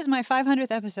 this is my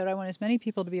 500th episode. I want as many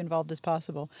people to be involved as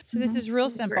possible. So this is real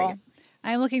simple. Great.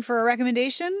 I'm looking for a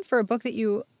recommendation for a book that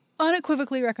you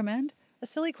unequivocally recommend, a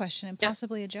silly question, and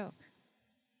possibly a joke.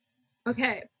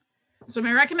 Okay. So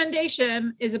my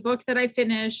recommendation is a book that I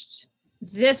finished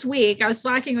this week. I was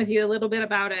slacking with you a little bit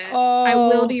about it. Oh. I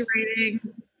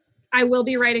will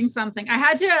be writing something. I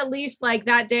had to, at least like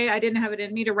that day, I didn't have it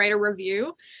in me to write a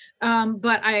review.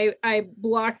 But I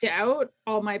blocked out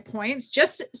all my points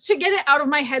just to get it out of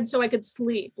my head so I could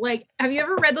sleep. Like, have you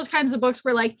ever read those kinds of books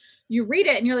where like you read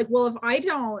it and you're like, well, if I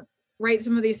don't write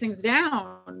some of these things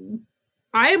down,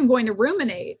 I am going to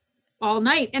ruminate all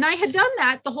night. And I had done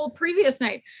that the whole previous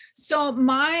night. So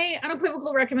my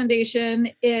unequivocal recommendation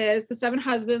is The Seven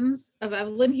Husbands of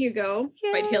Evelyn Hugo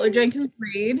by Taylor Jenkins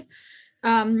Reid,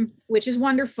 which is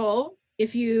wonderful.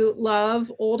 If you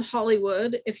love old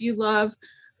Hollywood, if you love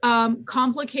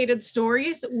complicated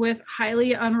stories with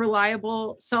highly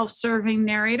unreliable, self-serving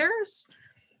narrators.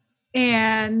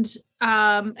 And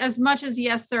as much as,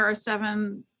 yes, there are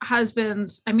 7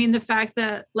 husbands, I mean, the fact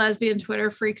that lesbian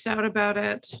Twitter freaks out about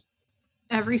it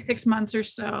every 6 months or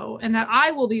so, and that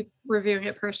I will be reviewing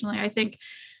it personally, I think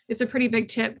it's a pretty big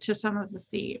tip to some of the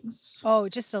themes. Oh,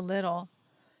 just a little.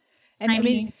 And I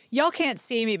mean, y'all can't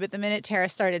see me, but the minute Tara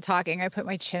started talking, I put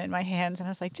my chin in my hands and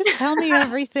I was like, just tell me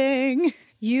everything.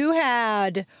 You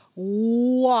had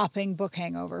whopping book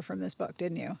hangover from this book,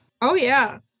 didn't you? Oh,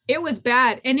 yeah. It was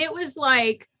bad. And it was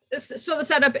like, so the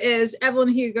setup is Evelyn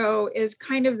Hugo is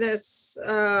kind of this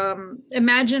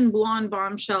imagine blonde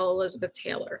bombshell Elizabeth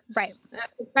Taylor. Right.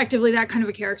 Effectively that kind of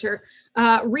a character.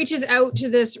 Reaches out to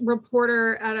this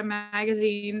reporter at a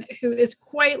magazine who is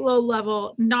quite low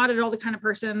level, not at all the kind of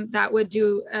person that would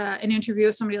do an interview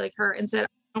with somebody like her, and said,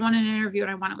 I want an interview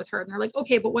and I want it with her. And they're like,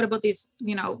 okay, but what about these,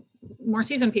 more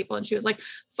seasoned people? And she was like,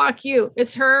 fuck you.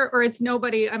 It's her or it's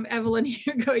nobody. I'm Evelyn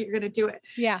Hugo. You're going to do it.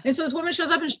 Yeah. And so this woman shows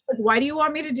up and she's like, why do you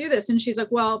want me to do this? And she's like,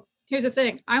 well, here's the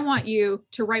thing. I want you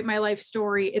to write my life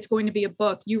story. It's going to be a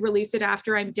book. You release it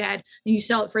after I'm dead and you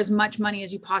sell it for as much money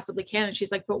as you possibly can. And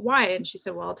she's like, but why? And she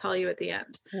said, well, I'll tell you at the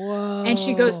end. Whoa. And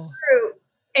she goes through,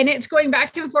 and it's going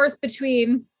back and forth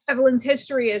between Evelyn's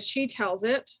history as she tells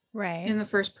it, right, in the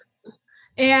first person,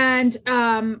 and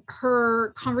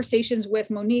her conversations with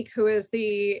Monique, who is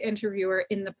the interviewer,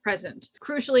 in the present.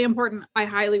 Crucially important. I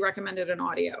highly recommend it in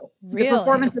audio. Really? The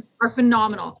performances are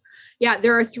phenomenal. Yeah,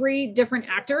 there are 3 different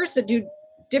actors that do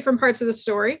different parts of the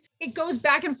story. It goes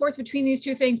back and forth between these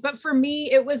 2 things. But for me,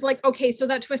 it was like, okay, so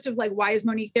that twist of like, why is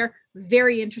Monique there?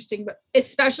 Very interesting. But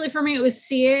especially for me, it was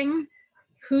seeing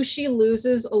who she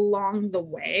loses along the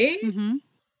way. Mm-hmm.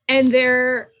 And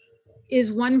there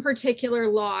is one particular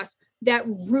loss that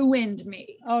ruined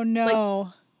me. Oh no.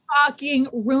 Like, fucking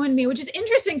ruined me, which is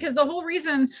interesting because the whole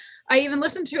reason I even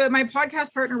listened to it, my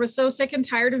podcast partner was so sick and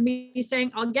tired of me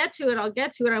saying, I'll get to it.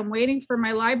 I'm waiting for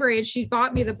my library. And she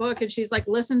bought me the book and she's like,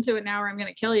 listen to it now or I'm going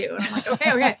to kill you. And I'm like,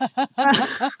 okay.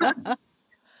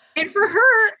 And for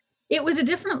her, it was a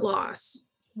different loss.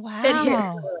 Wow. That hit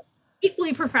her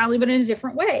equally profoundly, but in a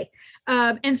different way.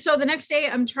 And so the next day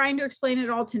I'm trying to explain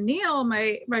it all to Neil,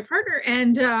 my partner.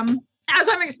 And as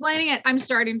I'm explaining it, I'm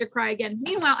starting to cry again.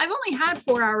 Meanwhile, I've only had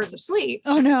 4 hours of sleep.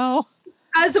 Oh no.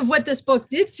 Because of what this book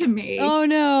did to me. Oh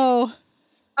no.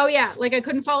 Oh yeah. Like I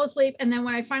couldn't fall asleep. And then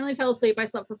when I finally fell asleep, I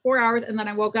slept for 4 hours and then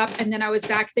I woke up and then I was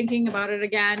back thinking about it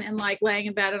again and like laying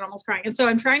in bed and almost crying. And so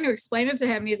I'm trying to explain it to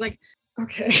him and he's like,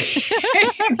 okay.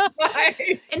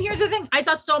 And here's the thing. I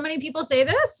saw so many people say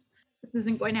this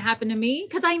isn't going to happen to me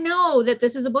because I know that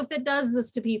this is a book that does this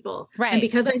to people. Right. And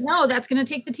because I know that's going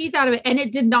to take the teeth out of it. And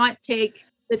it did not take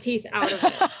the teeth out of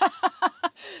it.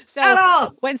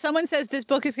 So when someone says this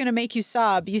book is going to make you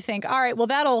sob, you think, all right, well,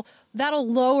 that'll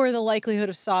lower the likelihood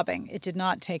of sobbing. It did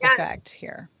not take effect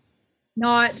here.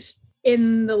 Not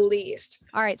in the least.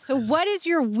 All right. So what is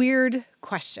your weird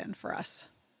question for us?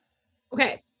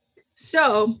 Okay.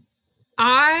 So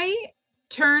I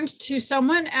turned to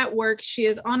someone at work. She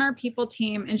is on our people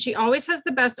team and she always has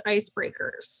the best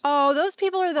icebreakers. Oh, those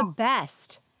people are the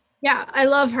best. Yeah, I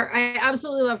love her. I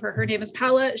absolutely love her. Her name is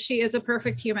Paula. She is a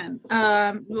perfect human.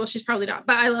 Well, she's probably not,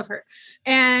 but I love her.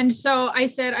 And so I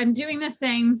said, I'm doing this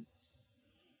thing.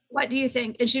 What do you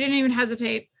think? And she didn't even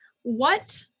hesitate.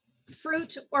 What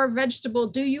fruit or vegetable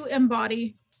do you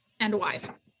embody and why?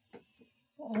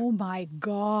 Oh my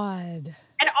God.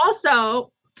 And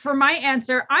also, for my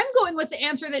answer, I'm going with the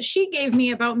answer that she gave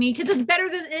me about me because it's better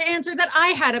than the answer that I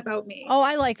had about me. Oh,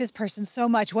 I like this person so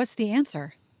much. What's the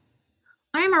answer?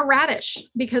 I'm a radish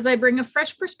because I bring a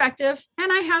fresh perspective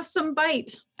and I have some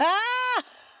bite. Ah!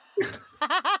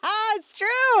 It's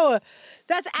true.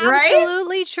 That's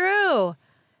absolutely right? True.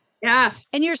 Yeah.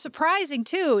 And you're surprising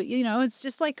too. You know, it's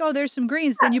just like, oh, there's some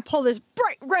greens. Then you pull this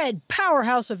bright red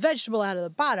powerhouse of vegetable out of the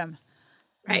bottom.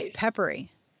 Right. It's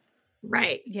peppery.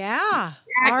 Right. Yeah.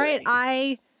 Exactly. All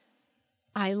right.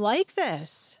 I like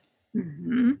this.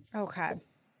 Mm-hmm. Okay.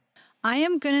 I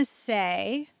am going to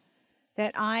say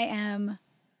that I am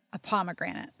a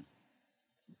pomegranate.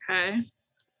 Okay.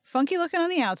 Funky looking on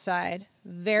the outside,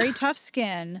 very tough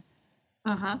skin.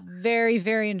 Uh-huh. Very,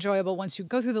 very enjoyable once you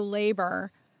go through the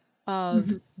labor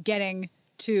of getting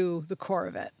to the core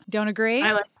of it. Don't agree?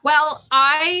 Well,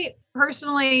 I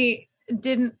personally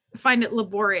didn't find it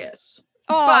laborious.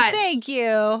 Oh, but thank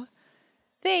you.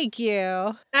 Thank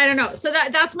you. I don't know. So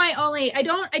that's my only, I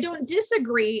don't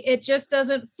disagree. It just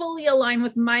doesn't fully align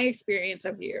with my experience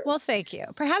of you. Well, thank you.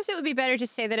 Perhaps it would be better to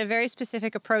say that a very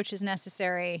specific approach is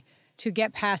necessary to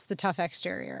get past the tough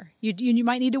exterior. You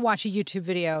might need to watch a YouTube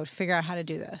video to figure out how to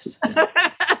do this.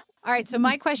 All right. So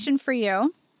my question for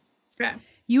you. Okay.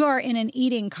 You are in an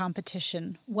eating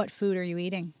competition. What food are you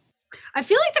eating? I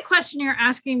feel like the question you're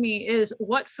asking me is,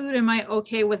 what food am I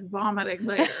okay with vomiting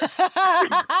later?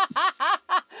 What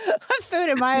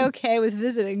food am I okay with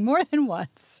visiting more than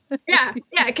once? Yeah.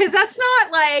 Because that's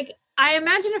not like, I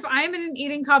imagine if I'm in an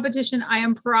eating competition, I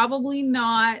am probably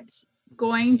not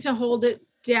going to hold it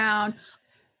down.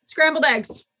 Scrambled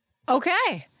eggs.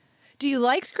 Okay. Do you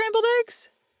like scrambled eggs?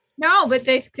 No, but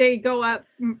they go up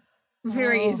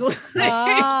very easily.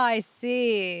 I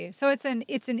see. So it's an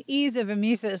ease of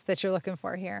emesis that you're looking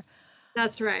for here.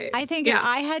 That's right. I think if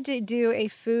I had to do a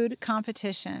food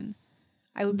competition,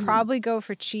 I would probably go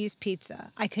for cheese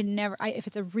pizza. I could never, if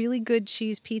it's a really good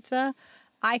cheese pizza,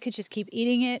 I could just keep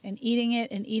eating it and eating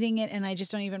it and eating it, and I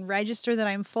just don't even register that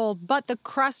I'm full. But the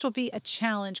crust will be a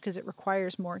challenge because it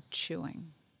requires more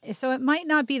chewing. So it might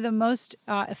not be the most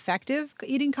effective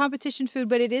eating competition food,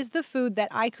 but it is the food that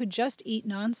I could just eat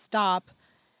nonstop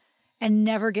and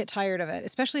never get tired of it,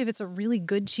 especially if it's a really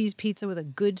good cheese pizza with a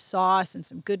good sauce and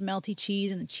some good melty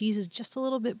cheese and the cheese is just a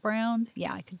little bit browned.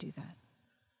 Yeah, I could do that.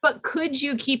 But could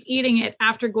you keep eating it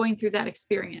after going through that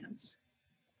experience?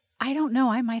 I don't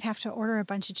know. I might have to order a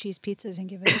bunch of cheese pizzas and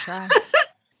give it a try.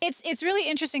 It's really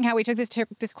interesting how we took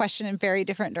this question in very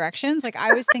different directions. Like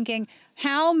I was thinking,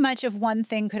 how much of one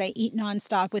thing could I eat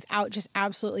nonstop without just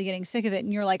absolutely getting sick of it?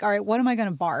 And you're like, all right, what am I going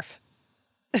to barf?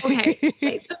 Okay.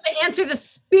 So to answer the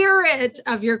spirit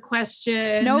of your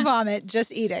question. No vomit,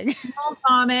 just eating. No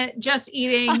vomit, just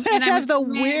eating. I'm going to have the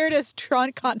weirdest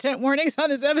content warnings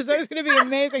on this episode. It's going to be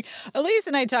amazing. Elise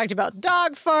and I talked about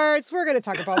dog farts. We're going to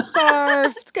talk about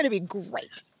barf. It's going to be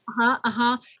great.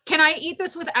 Can I eat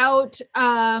this without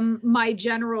my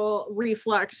general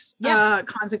reflux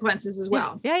consequences as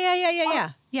well?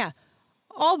 Yeah.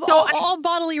 All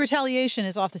bodily retaliation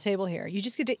is off the table here. You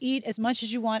just get to eat as much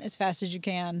as you want, as fast as you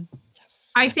can.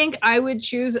 Yes. I think I would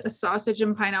choose a sausage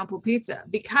and pineapple pizza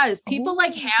because people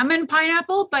like ham and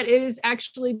pineapple, but it is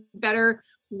actually better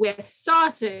with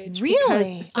sausage.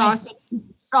 Really? Because sausage is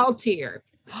saltier.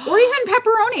 Or even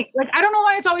pepperoni. Like, I don't know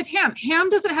why it's always ham. Ham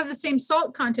doesn't have the same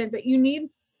salt content, but you need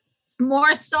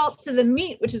more salt to the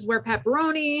meat, which is where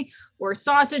pepperoni or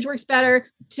sausage works better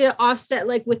to offset,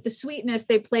 like with the sweetness,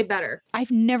 they play better.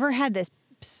 I've never had this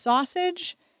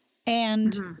sausage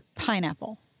and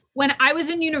pineapple. When I was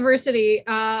in university,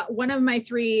 one of my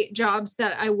 3 jobs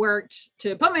that I worked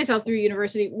to put myself through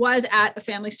university was at a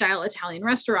family style Italian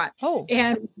restaurant. Oh.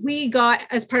 And we got,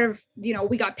 as part of,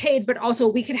 we got paid, but also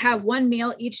we could have one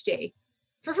meal each day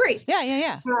for free.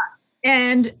 Yeah.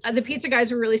 And the pizza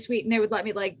guys were really sweet and they would let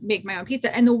me like make my own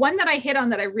pizza. And the one that I hit on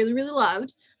that I really, really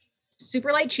loved,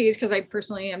 super light cheese, because I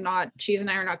personally am not, cheese and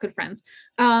I are not good friends.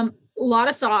 A lot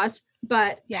of sauce,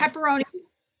 but pepperoni,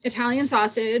 Italian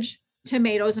sausage,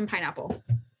 tomatoes, and pineapple.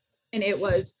 And it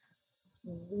was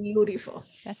beautiful.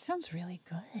 That sounds really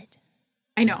good.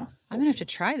 I know. I'm going to have to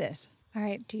try this. All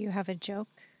right. Do you have a joke?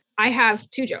 I have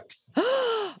 2 jokes.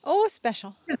 Oh,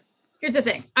 special. Here's the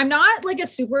thing. I'm not like a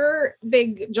super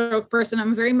big joke person.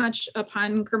 I'm very much a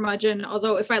pun curmudgeon.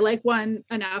 Although if I like one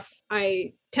enough,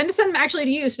 I tend to send them actually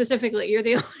to you specifically. You're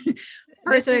the only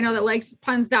person I know that likes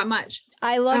puns that much.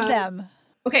 I love them.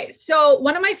 Okay. So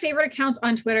one of my favorite accounts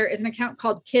on Twitter is an account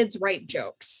called Kids Write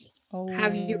Jokes. Oh,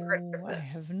 have you heard of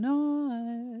this? I have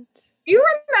not. Do you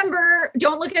remember,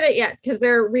 don't look at it yet because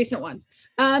they're recent ones.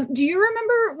 Do you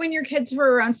remember when your kids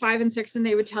were around 5 and 6 and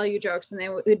they would tell you jokes and they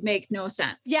would make no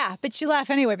sense? Yeah, but you laugh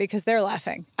anyway because they're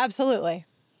laughing. Absolutely.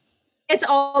 It's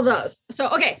all those. So,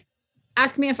 okay.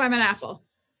 Ask me if I'm an apple.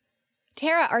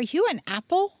 Tara, are you an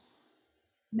apple?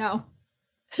 No.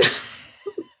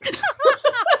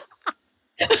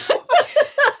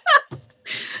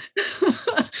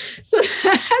 So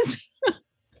that's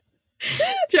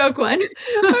joke 1. Okay.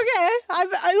 I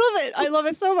love it. I love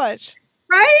it so much.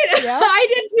 Right? Yeah. I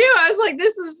did too. I was like,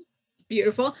 this is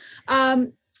beautiful.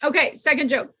 Okay. Second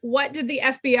joke. What did the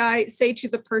FBI say to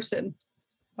the person?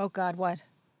 Oh God, what?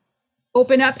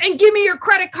 Open up and give me your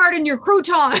credit card and your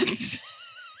croutons.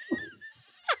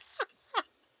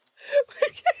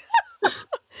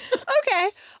 Okay.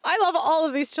 I love all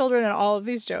of these children and all of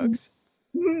these jokes.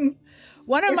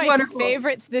 One of my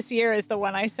favorites this year is the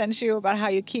one I sent you about how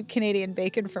you keep Canadian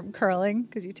bacon from curling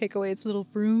because you take away its little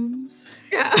brooms.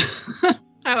 Yeah.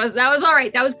 That was all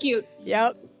right. That was cute.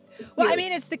 Yep. Well, I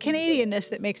mean, it's the Canadianness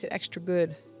that makes it extra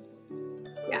good.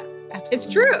 Yes. Absolutely.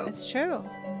 It's true. It's true.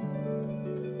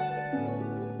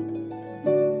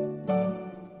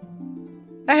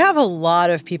 I have a lot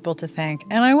of people to thank,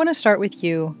 and I want to start with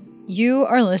you. you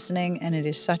are listening, and it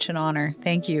is such an honor.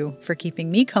 Thank you for keeping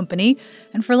me company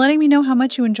and for letting me know how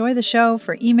much you enjoy the show,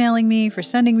 for emailing me, for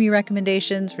sending me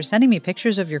recommendations, for sending me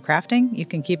pictures of your crafting. You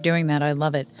can keep doing that. I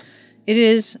love it. It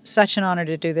is such an honor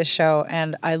to do this show,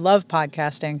 and I love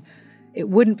podcasting. It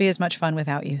wouldn't be as much fun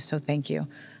without you, so thank you.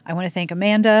 I want to thank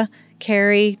Amanda,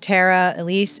 Carrie, Tara,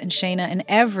 Elise, and Shayna, and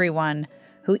everyone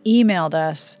who emailed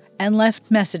us and left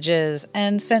messages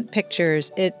and sent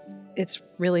pictures. It's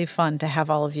really fun to have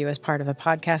all of you as part of the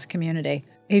podcast community.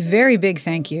 A very big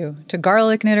thank you to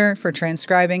Garlic Knitter for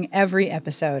transcribing every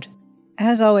episode.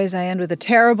 As always, I end with a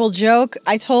terrible joke.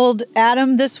 I told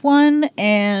Adam this one,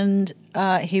 and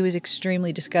he was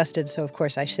extremely disgusted, so of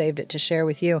course I saved it to share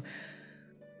with you.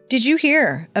 Did you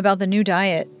hear about the new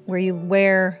diet where you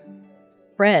wear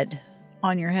bread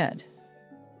on your head?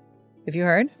 Have you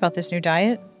heard about this new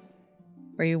diet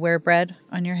where you wear bread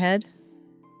on your head?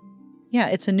 Yeah,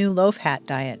 it's a new loaf hat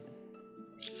diet.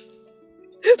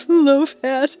 Loaf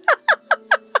hat.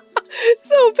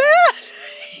 So bad.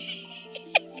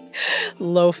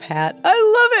 Loaf hat.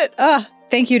 I love it.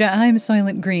 Thank you to I'm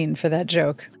Soylent Green for that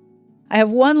joke. I have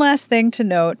one last thing to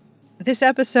note. This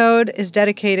episode is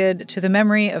dedicated to the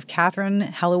memory of Catherine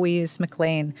Heloise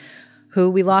McLean, who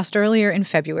we lost earlier in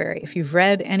February. If you've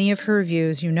read any of her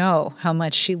reviews, you know how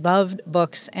much she loved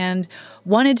books and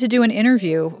wanted to do an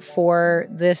interview for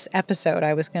this episode.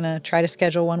 I was going to try to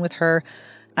schedule one with her.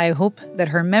 I hope that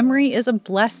her memory is a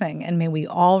blessing, and may we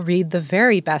all read the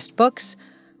very best books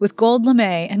with gold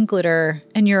lame and glitter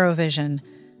and Eurovision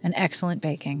and excellent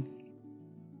baking.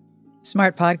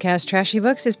 Smart Podcast Trashy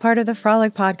Books is part of the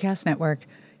Frolic Podcast Network.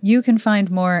 You can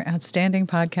find more outstanding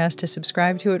podcasts to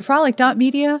subscribe to at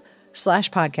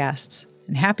frolic.media/podcasts.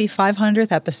 And happy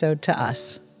 500th episode to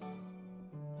us.